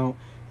bank account.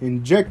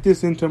 Inject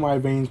this into my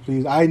veins,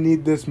 please. I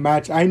need this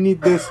match. I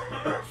need this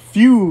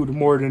feud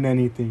more than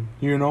anything,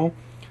 you know?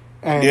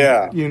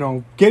 And, you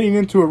know, getting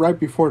into it right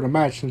before the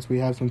match, since we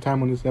have some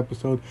time on this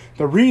episode,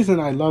 the reason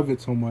I love it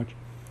so much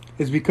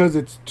is because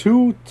it's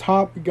two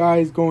top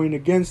guys going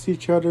against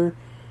each other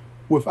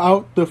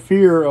without the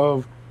fear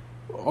of,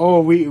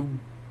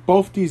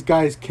 both these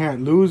guys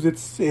can't lose.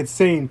 It's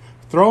saying,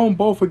 throw them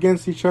both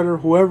against each other.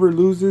 Whoever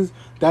loses,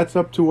 that's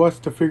up to us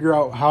to figure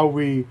out how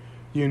we,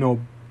 you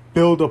know,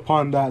 build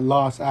upon that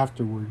loss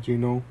afterwards, you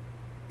know?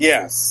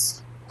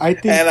 Yes. I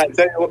think... And I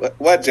tell you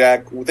what,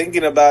 Jack,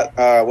 thinking about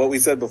what we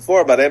said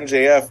before about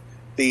MJF,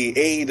 the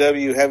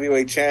AEW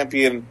heavyweight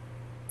champion,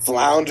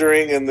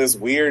 floundering in this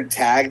weird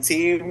tag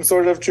team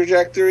sort of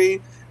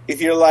trajectory, if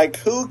you're like,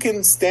 who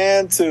can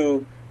stand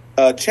to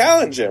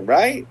challenge him,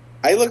 right?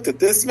 I looked at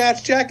this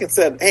match, Jack, and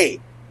said, hey,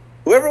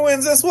 whoever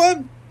wins this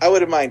one, I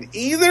wouldn't mind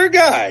either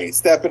guy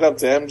stepping up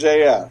to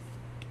MJF.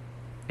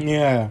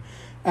 Yeah.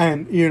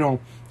 And, you know,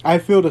 I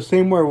feel the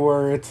same way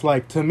where it's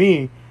like, to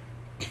me,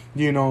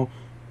 you know,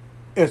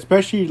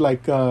 especially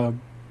like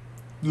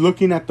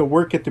looking at the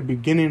work at the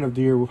beginning of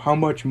the year, how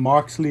much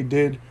Moxley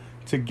did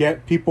to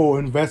get people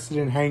invested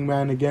in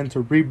Hangman again,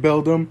 to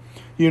rebuild him,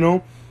 you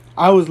know,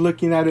 I was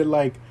looking at it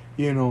like,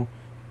 you know,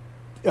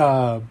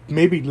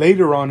 maybe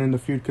later on in the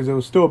feud, because it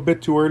was still a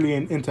bit too early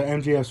into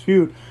MJF's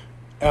feud,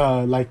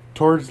 like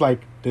towards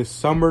like this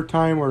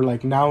summertime or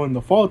like now in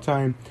the fall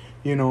time,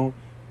 you know,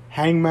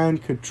 Hangman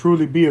could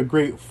truly be a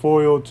great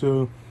foil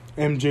to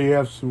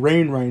MJF's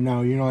reign right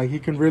now. You know, like he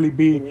can really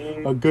be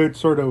a good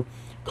sort of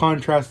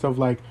contrast of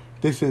like,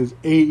 this is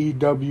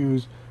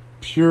AEW's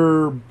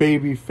pure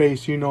baby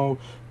face, you know,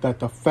 that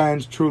the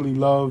fans truly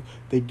love.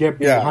 They get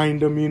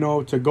behind him, you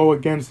know, to go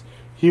against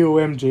heel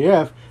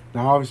MJF.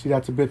 Now, obviously,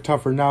 that's a bit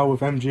tougher now with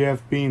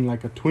MJF being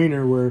like a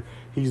tweener where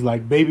he's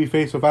like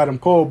babyface with Adam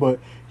Cole, but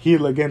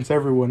heel against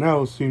everyone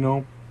else, you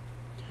know.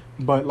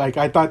 But, like,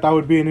 I thought that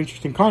would be an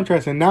interesting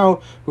contrast. And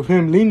now, with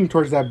him leaning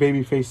towards that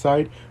babyface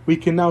side, we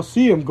can now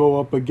see him go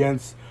up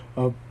against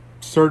a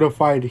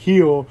certified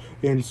heel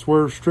in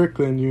Swerve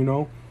Strickland, you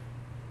know.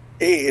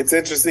 Hey, it's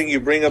interesting you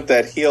bring up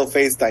that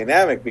heel-face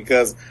dynamic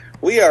because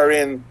we are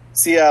in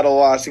Seattle,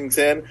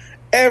 Washington.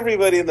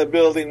 Everybody in the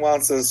building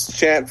wants us to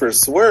chant for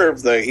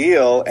Swerve, the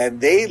heel,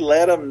 and they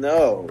let him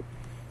know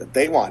that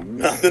they want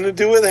nothing to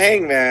do with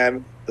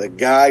Hangman, the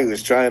guy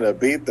who's trying to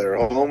beat their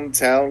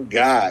hometown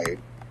guy.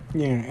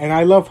 Yeah, and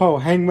I love how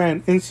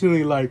Hangman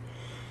instantly, like,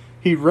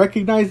 he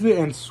recognized it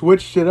and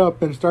switched it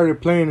up and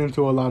started playing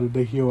into a lot of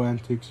the heel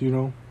antics, you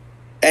know?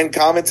 And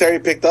commentary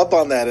picked up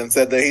on that and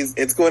said that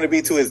it's going to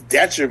be to his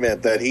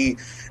detriment that he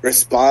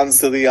responds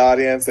to the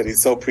audience, that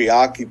he's so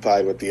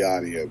preoccupied with the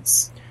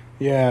audience.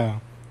 Yeah,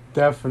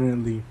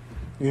 definitely.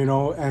 You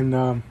know,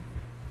 and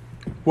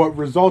what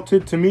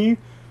resulted to me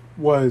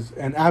was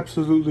an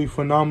absolutely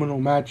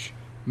phenomenal match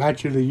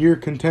of the year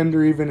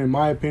contender, even in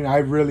my opinion. I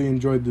really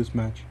enjoyed this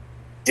match.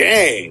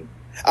 Dang,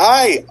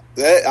 I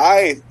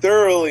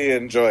thoroughly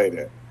enjoyed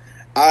it.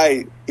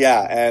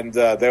 And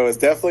there was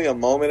definitely a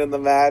moment in the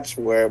match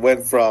where it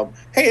went from,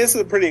 hey, this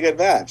is a pretty good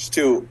match,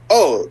 to,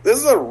 oh, this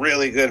is a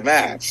really good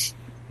match.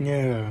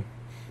 Yeah,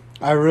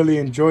 I really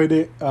enjoyed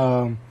it.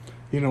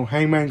 You know,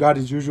 Hangman got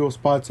his usual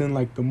spots in,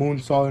 like the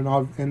moonsault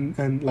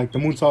and like the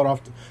moonsault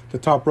off the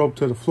top rope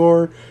to the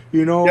floor.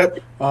 You know, yep.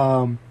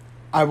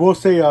 I will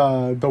say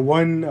the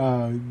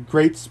one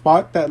great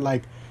spot that,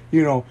 like,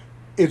 you know,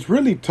 it's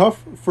really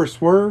tough for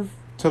Swerve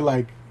to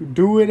like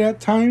do it at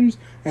times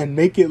and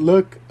make it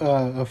look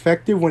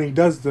effective when he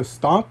does the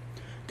stomp,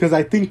 because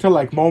I think to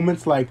like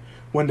moments like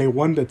when they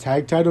won the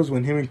tag titles,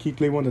 when him and Keith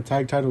Lee won the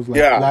tag titles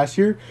last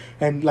year,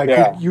 and like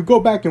you go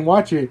back and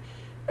watch it,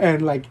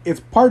 and like it's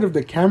part of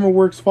the camera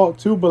work's fault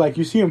too, but like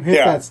you see him hit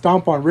that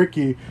stomp on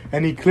Ricky,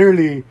 and he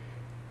clearly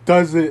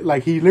does it,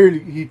 like he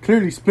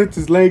clearly splits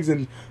his legs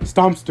and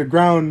stomps the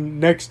ground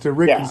next to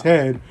Ricky's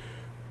head.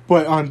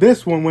 But on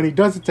this one, when he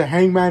does it to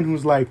Hangman,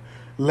 who's like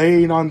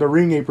laying on the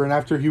ring apron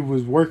after he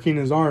was working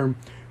his arm,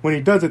 when he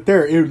does it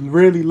there, it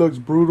really looks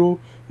brutal,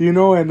 you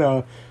know.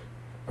 And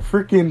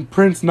freaking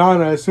Prince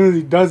Nana, as soon as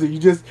he does it, you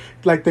just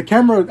like the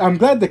camera. I'm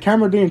glad the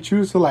camera didn't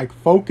choose to like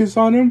focus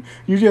on him.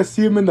 You just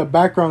see him in the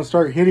background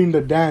start hitting the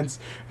dance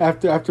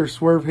after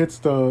Swerve hits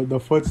the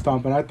foot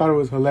stomp, and I thought it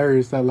was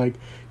hilarious that like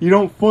you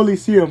don't fully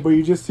see him, but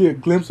you just see a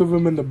glimpse of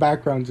him in the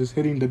background just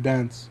hitting the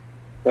dance.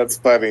 That's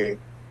funny.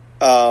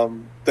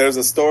 There's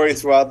a story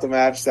throughout the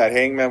match that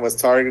Hangman was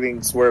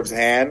targeting Swerve's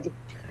hand.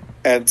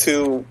 And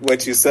to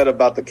what you said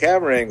about the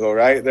camera angle,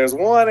 right? There's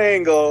one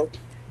angle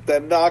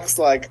that knocks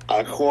like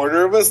a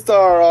quarter of a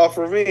star off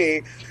for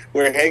me,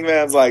 where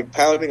Hangman's like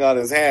pounding on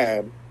his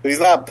hand. But he's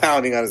not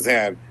pounding on his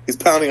hand. He's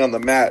pounding on the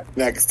mat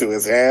next to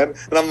his hand.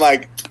 And I'm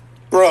like,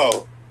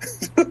 bro.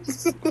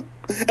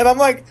 And I'm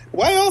like,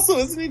 why also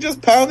isn't he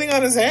just pounding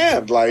on his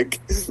hand? Like,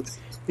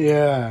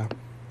 yeah.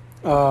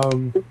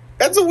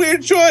 That's a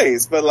weird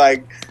choice, but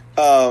like,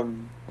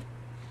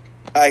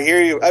 I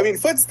hear you. I mean,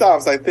 foot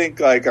stomps, I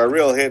think, like, are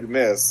real hit and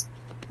miss.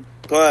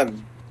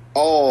 Pun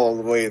all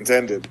the way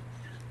intended.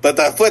 But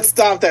the foot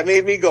stomp that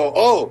made me go,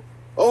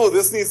 oh,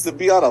 this needs to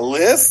be on a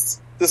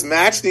list? This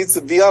match needs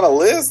to be on a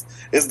list?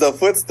 Is the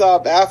foot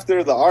stomp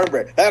after the arm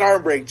break. That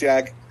arm break,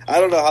 Jack, I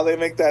don't know how they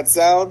make that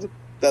sound.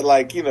 That,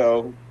 like, you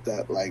know,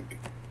 that, like,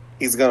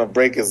 he's going to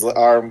break his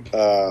arm.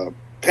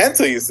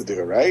 Penta used to do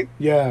it, right?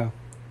 Yeah.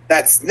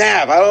 That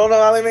snap. I don't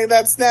know how they make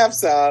that snap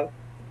sound.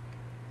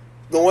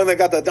 The one that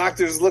got the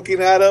doctors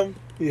looking at him.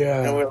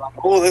 Yeah. And we're like,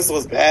 oh, this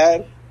was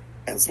bad.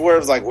 And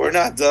Swerve's like, we're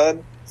not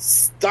done.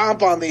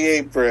 Stomp on the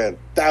apron.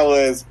 That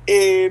was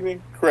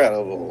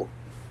incredible.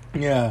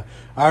 Yeah,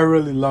 I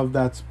really love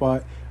that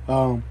spot.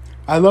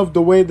 I love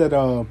the way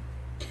that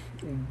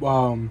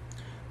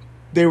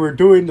they were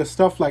doing the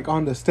stuff like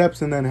on the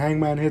steps, and then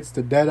Hangman hits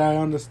the dead eye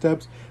on the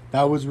steps.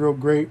 That was real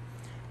great.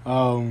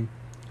 And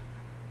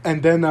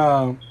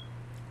then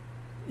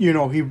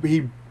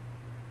he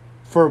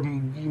for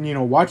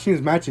watching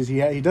his matches,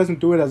 he doesn't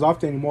do it as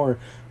often anymore.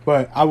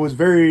 But I was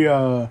very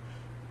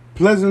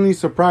pleasantly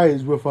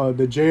surprised with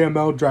the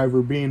JML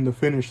driver being the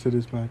finish to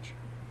this match.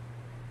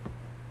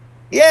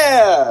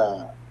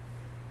 Yeah,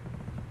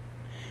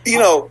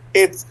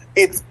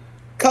 it's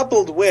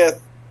coupled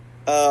with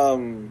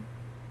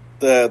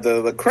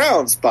the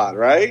crown spot,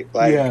 right?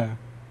 Like, yeah.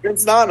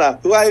 Prince Nana,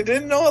 who I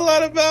didn't know a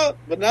lot about,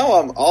 but now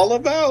I'm all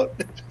about.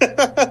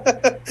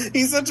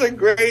 He's such a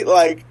great,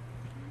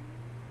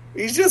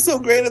 he's just so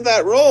great at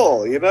that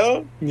role,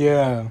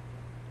 Yeah.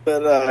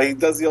 But he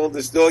does the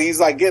oldest. No, he's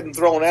like getting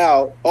thrown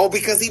out. Oh,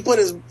 because he put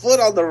his foot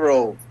on the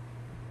rope.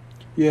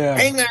 Yeah.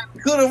 Hangman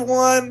could have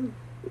won.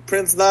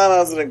 Prince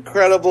Nana's an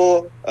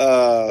incredible,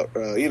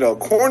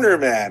 corner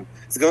man.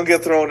 He's going to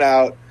get thrown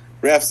out.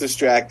 Ref's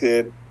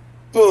distracted.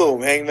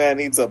 Boom. Hangman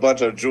eats a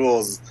bunch of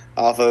jewels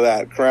off of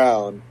that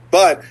crown.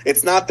 But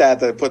it's not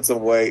that puts him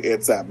away.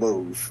 It's that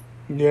move.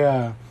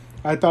 Yeah.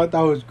 I thought that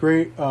was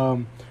great.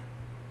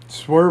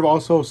 Swerve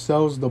also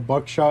sells the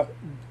buckshot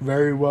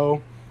very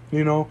well,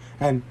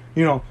 and,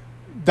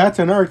 that's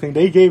another thing.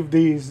 They gave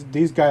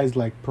these guys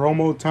like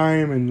promo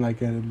time and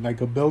like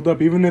a build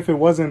up, even if it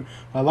wasn't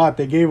a lot.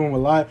 They gave them a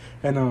lot.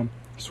 And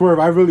Swerve,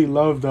 I really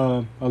loved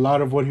a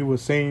lot of what he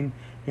was saying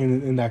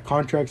in that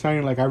contract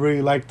signing. Like, I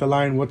really liked the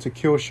line, "What's a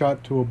kill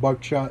shot to a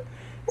buckshot?"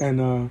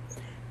 And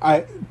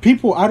I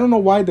don't know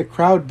why the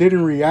crowd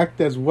didn't react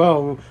as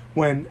well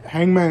when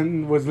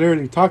Hangman was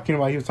literally talking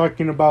about. He was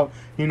talking about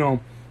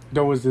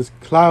there was this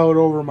cloud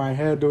over my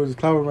head.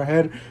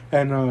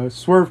 And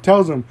Swerve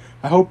tells him,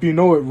 "I hope you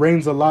know it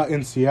rains a lot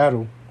in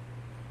Seattle."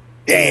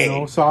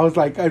 Dang. So I was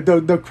like,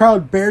 the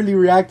crowd barely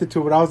reacted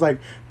to it. I was like,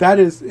 that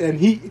is,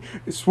 and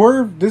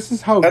Swerve, this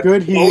is how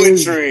good he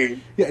poetry. Is.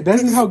 Yeah,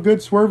 this is how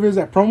good Swerve is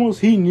at promos.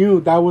 He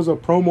knew that was a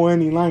promo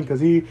ending line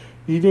because he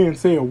didn't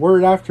say a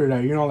word after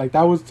that.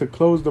 That was to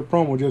close the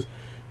promo. Just,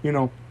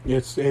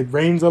 it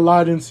rains a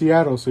lot in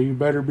Seattle, so you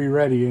better be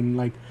ready. And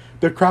like,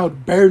 the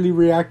crowd barely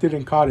reacted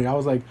and caught it. I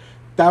was like,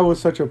 that was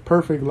such a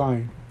perfect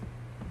line.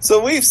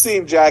 So we've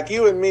seen, Jack,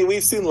 you and me,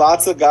 we've seen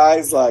lots of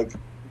guys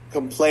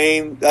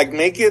complain,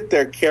 make it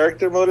their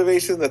character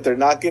motivation that they're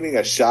not getting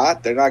a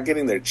shot, they're not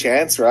getting their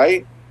chance,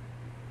 right?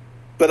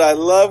 But I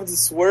loved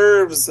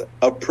Swerve's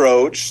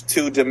approach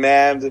to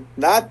demand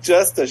not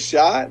just a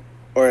shot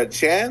or a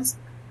chance,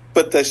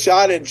 but the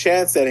shot and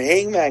chance that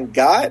Hangman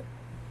got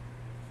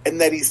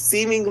and that he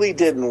seemingly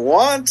didn't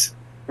want,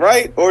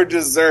 right, or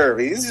deserve.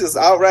 He's just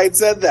outright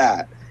said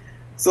that.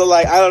 So,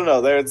 I don't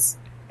know,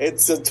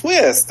 it's a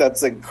twist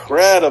that's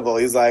incredible.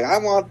 He's like, I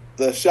want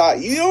the shot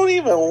you don't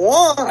even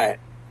want.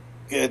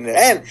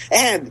 Goodness.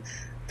 And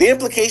the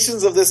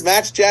implications of this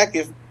match, Jack,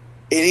 if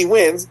he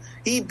wins,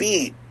 he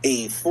beat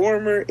a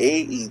former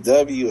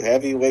AEW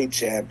heavyweight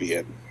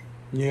champion.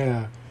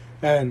 Yeah.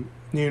 And,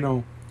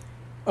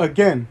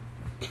 again,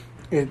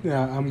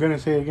 I'm going to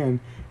say again,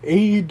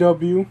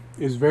 AEW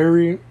is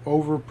very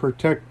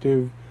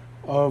overprotective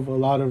of a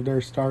lot of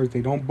their stars.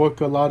 They don't book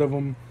a lot of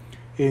them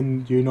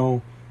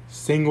in,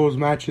 singles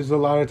matches a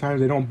lot of times.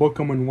 They don't book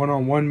them in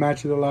one-on-one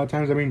matches a lot of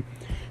times. I mean,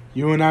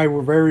 you and I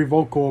were very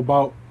vocal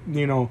about,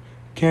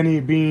 Kenny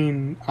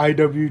being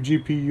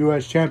IWGP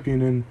US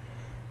champion and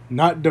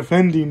not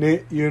defending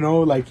it,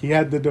 he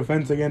had the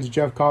defense against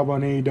Jeff Cobb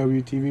on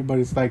AEW TV, but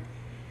it's like,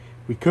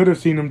 we could have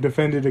seen him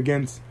defend it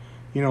against,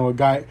 a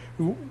guy,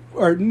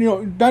 or,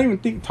 not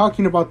even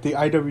talking about the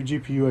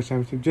IWGP US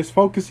championship, just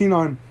focusing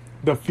on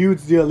the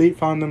feuds the Elite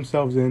found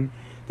themselves in.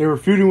 They were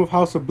feuding with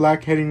House of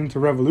Black heading into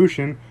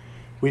Revolution.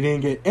 We didn't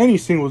get any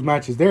singles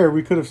matches there.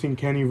 We could have seen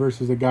Kenny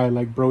versus a guy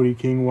like Brody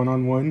King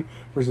one-on-one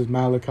versus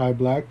Malachi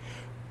Black.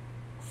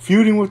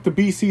 Feuding with the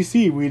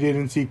BCC, we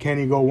didn't see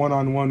Kenny go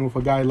one-on-one with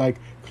a guy like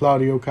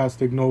Claudio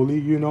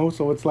Castagnoli,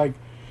 So it's like,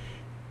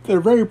 they're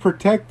very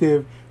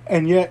protective.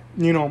 And yet,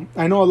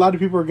 I know a lot of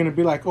people are going to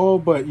be like, oh,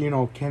 but,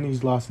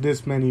 Kenny's lost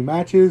this many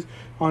matches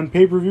on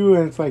pay-per-view.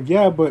 And it's like,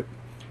 yeah, but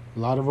a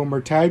lot of them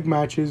are tag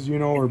matches,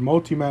 or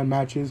multi-man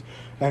matches.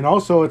 And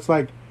also, it's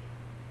like,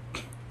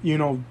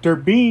 they're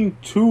being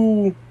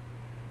too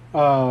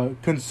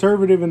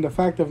conservative in the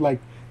fact of like,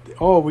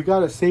 oh, we got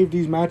to save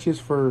these matches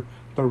for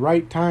the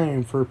right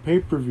time for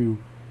pay-per-view.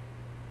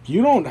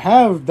 You don't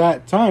have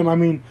that time. I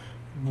mean,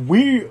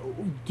 it's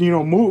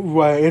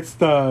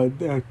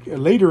the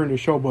later in the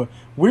show, but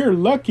we're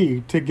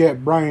lucky to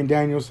get Bryan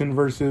Danielson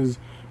versus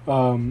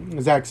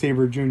Zack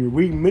Sabre Jr.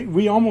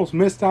 We almost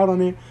missed out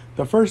on it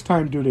the first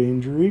time due to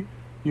injury,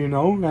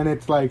 and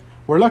it's like,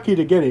 we're lucky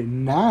to get it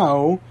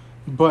now,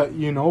 but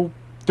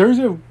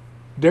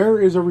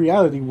there is a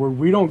reality where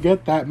we don't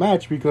get that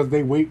match because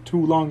they wait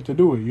too long to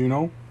do it,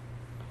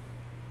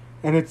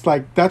 And it's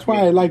like, that's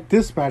why I like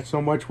this match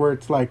so much, where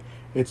it's like,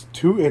 it's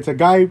a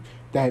guy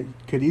that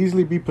could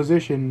easily be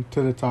positioned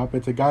to the top.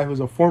 It's a guy who's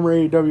a former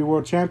AEW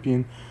World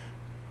Champion,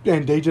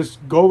 and they just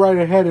go right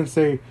ahead and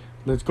say,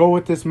 let's go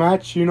with this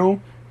match, you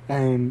know.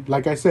 And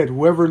like I said,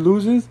 whoever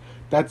loses,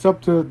 that's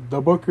up to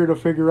the booker to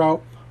figure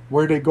out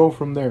where they go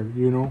from there,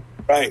 you know.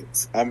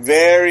 Right. I'm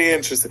very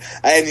interested.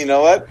 And you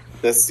know what?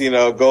 This,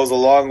 goes a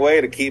long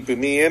way to keeping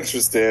me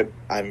interested.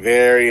 I'm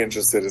very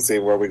interested to see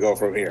where we go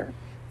from here.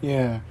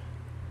 Yeah.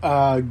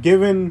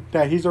 Given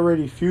that he's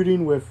already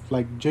feuding with,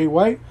 like, Jay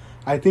White,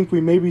 I think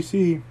we maybe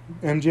see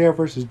MJF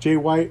versus Jay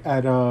White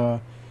at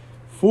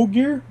Full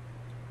Gear.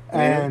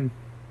 And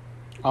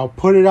I'll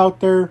put it out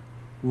there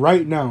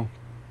right now.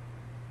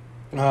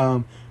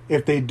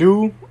 If they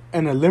do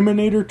an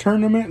Eliminator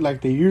tournament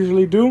like they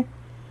usually do,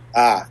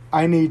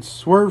 I need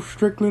Swerve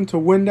Strickland to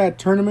win that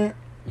tournament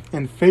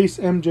and face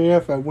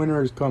MJF at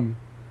Winter Is Coming.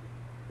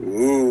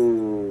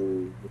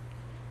 Ooh.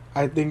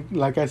 I think,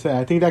 like I said,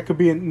 I think that could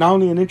be not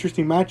only an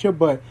interesting matchup,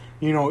 but,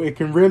 it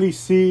can really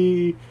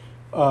see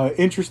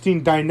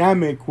interesting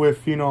dynamic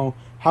with,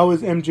 how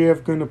is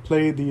MJF going to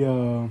play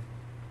the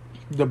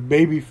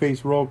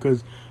babyface role,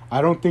 because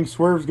I don't think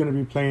Swerve's going to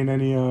be playing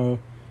any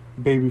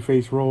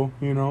babyface role,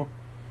 Yeah.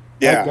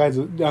 That guy's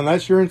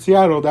unless you're in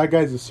Seattle, that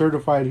guy's a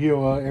certified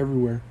heel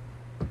everywhere.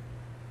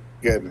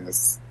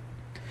 Goodness.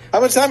 How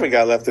much time we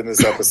got left in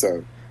this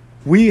episode?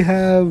 We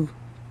have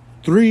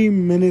 3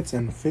 minutes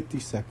and 50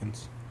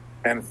 seconds.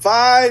 And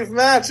 5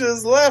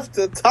 matches left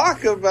to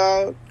talk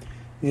about.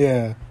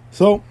 Yeah.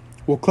 So,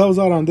 we'll close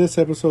out on this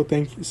episode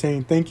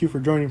saying thank you for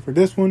joining for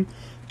this one.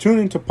 Tune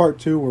into part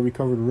 2 where we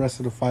cover the rest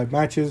of the 5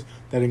 matches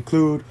that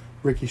include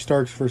Ricky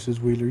Starks versus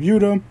Wheeler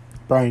Yuta,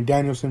 Bryan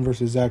Danielson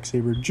versus Zack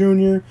Sabre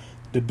Jr.,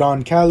 the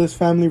Don Callis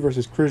family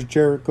versus Chris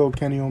Jericho,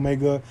 Kenny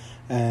Omega,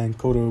 and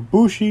Kota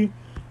Ibushi,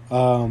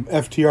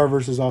 FTR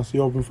versus Aussie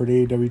Open for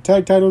the AEW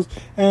tag titles,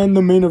 and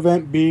the main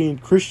event being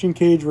Christian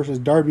Cage versus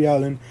Darby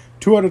Allin,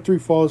 2 out of 3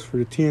 falls for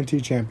the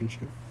TNT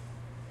Championship.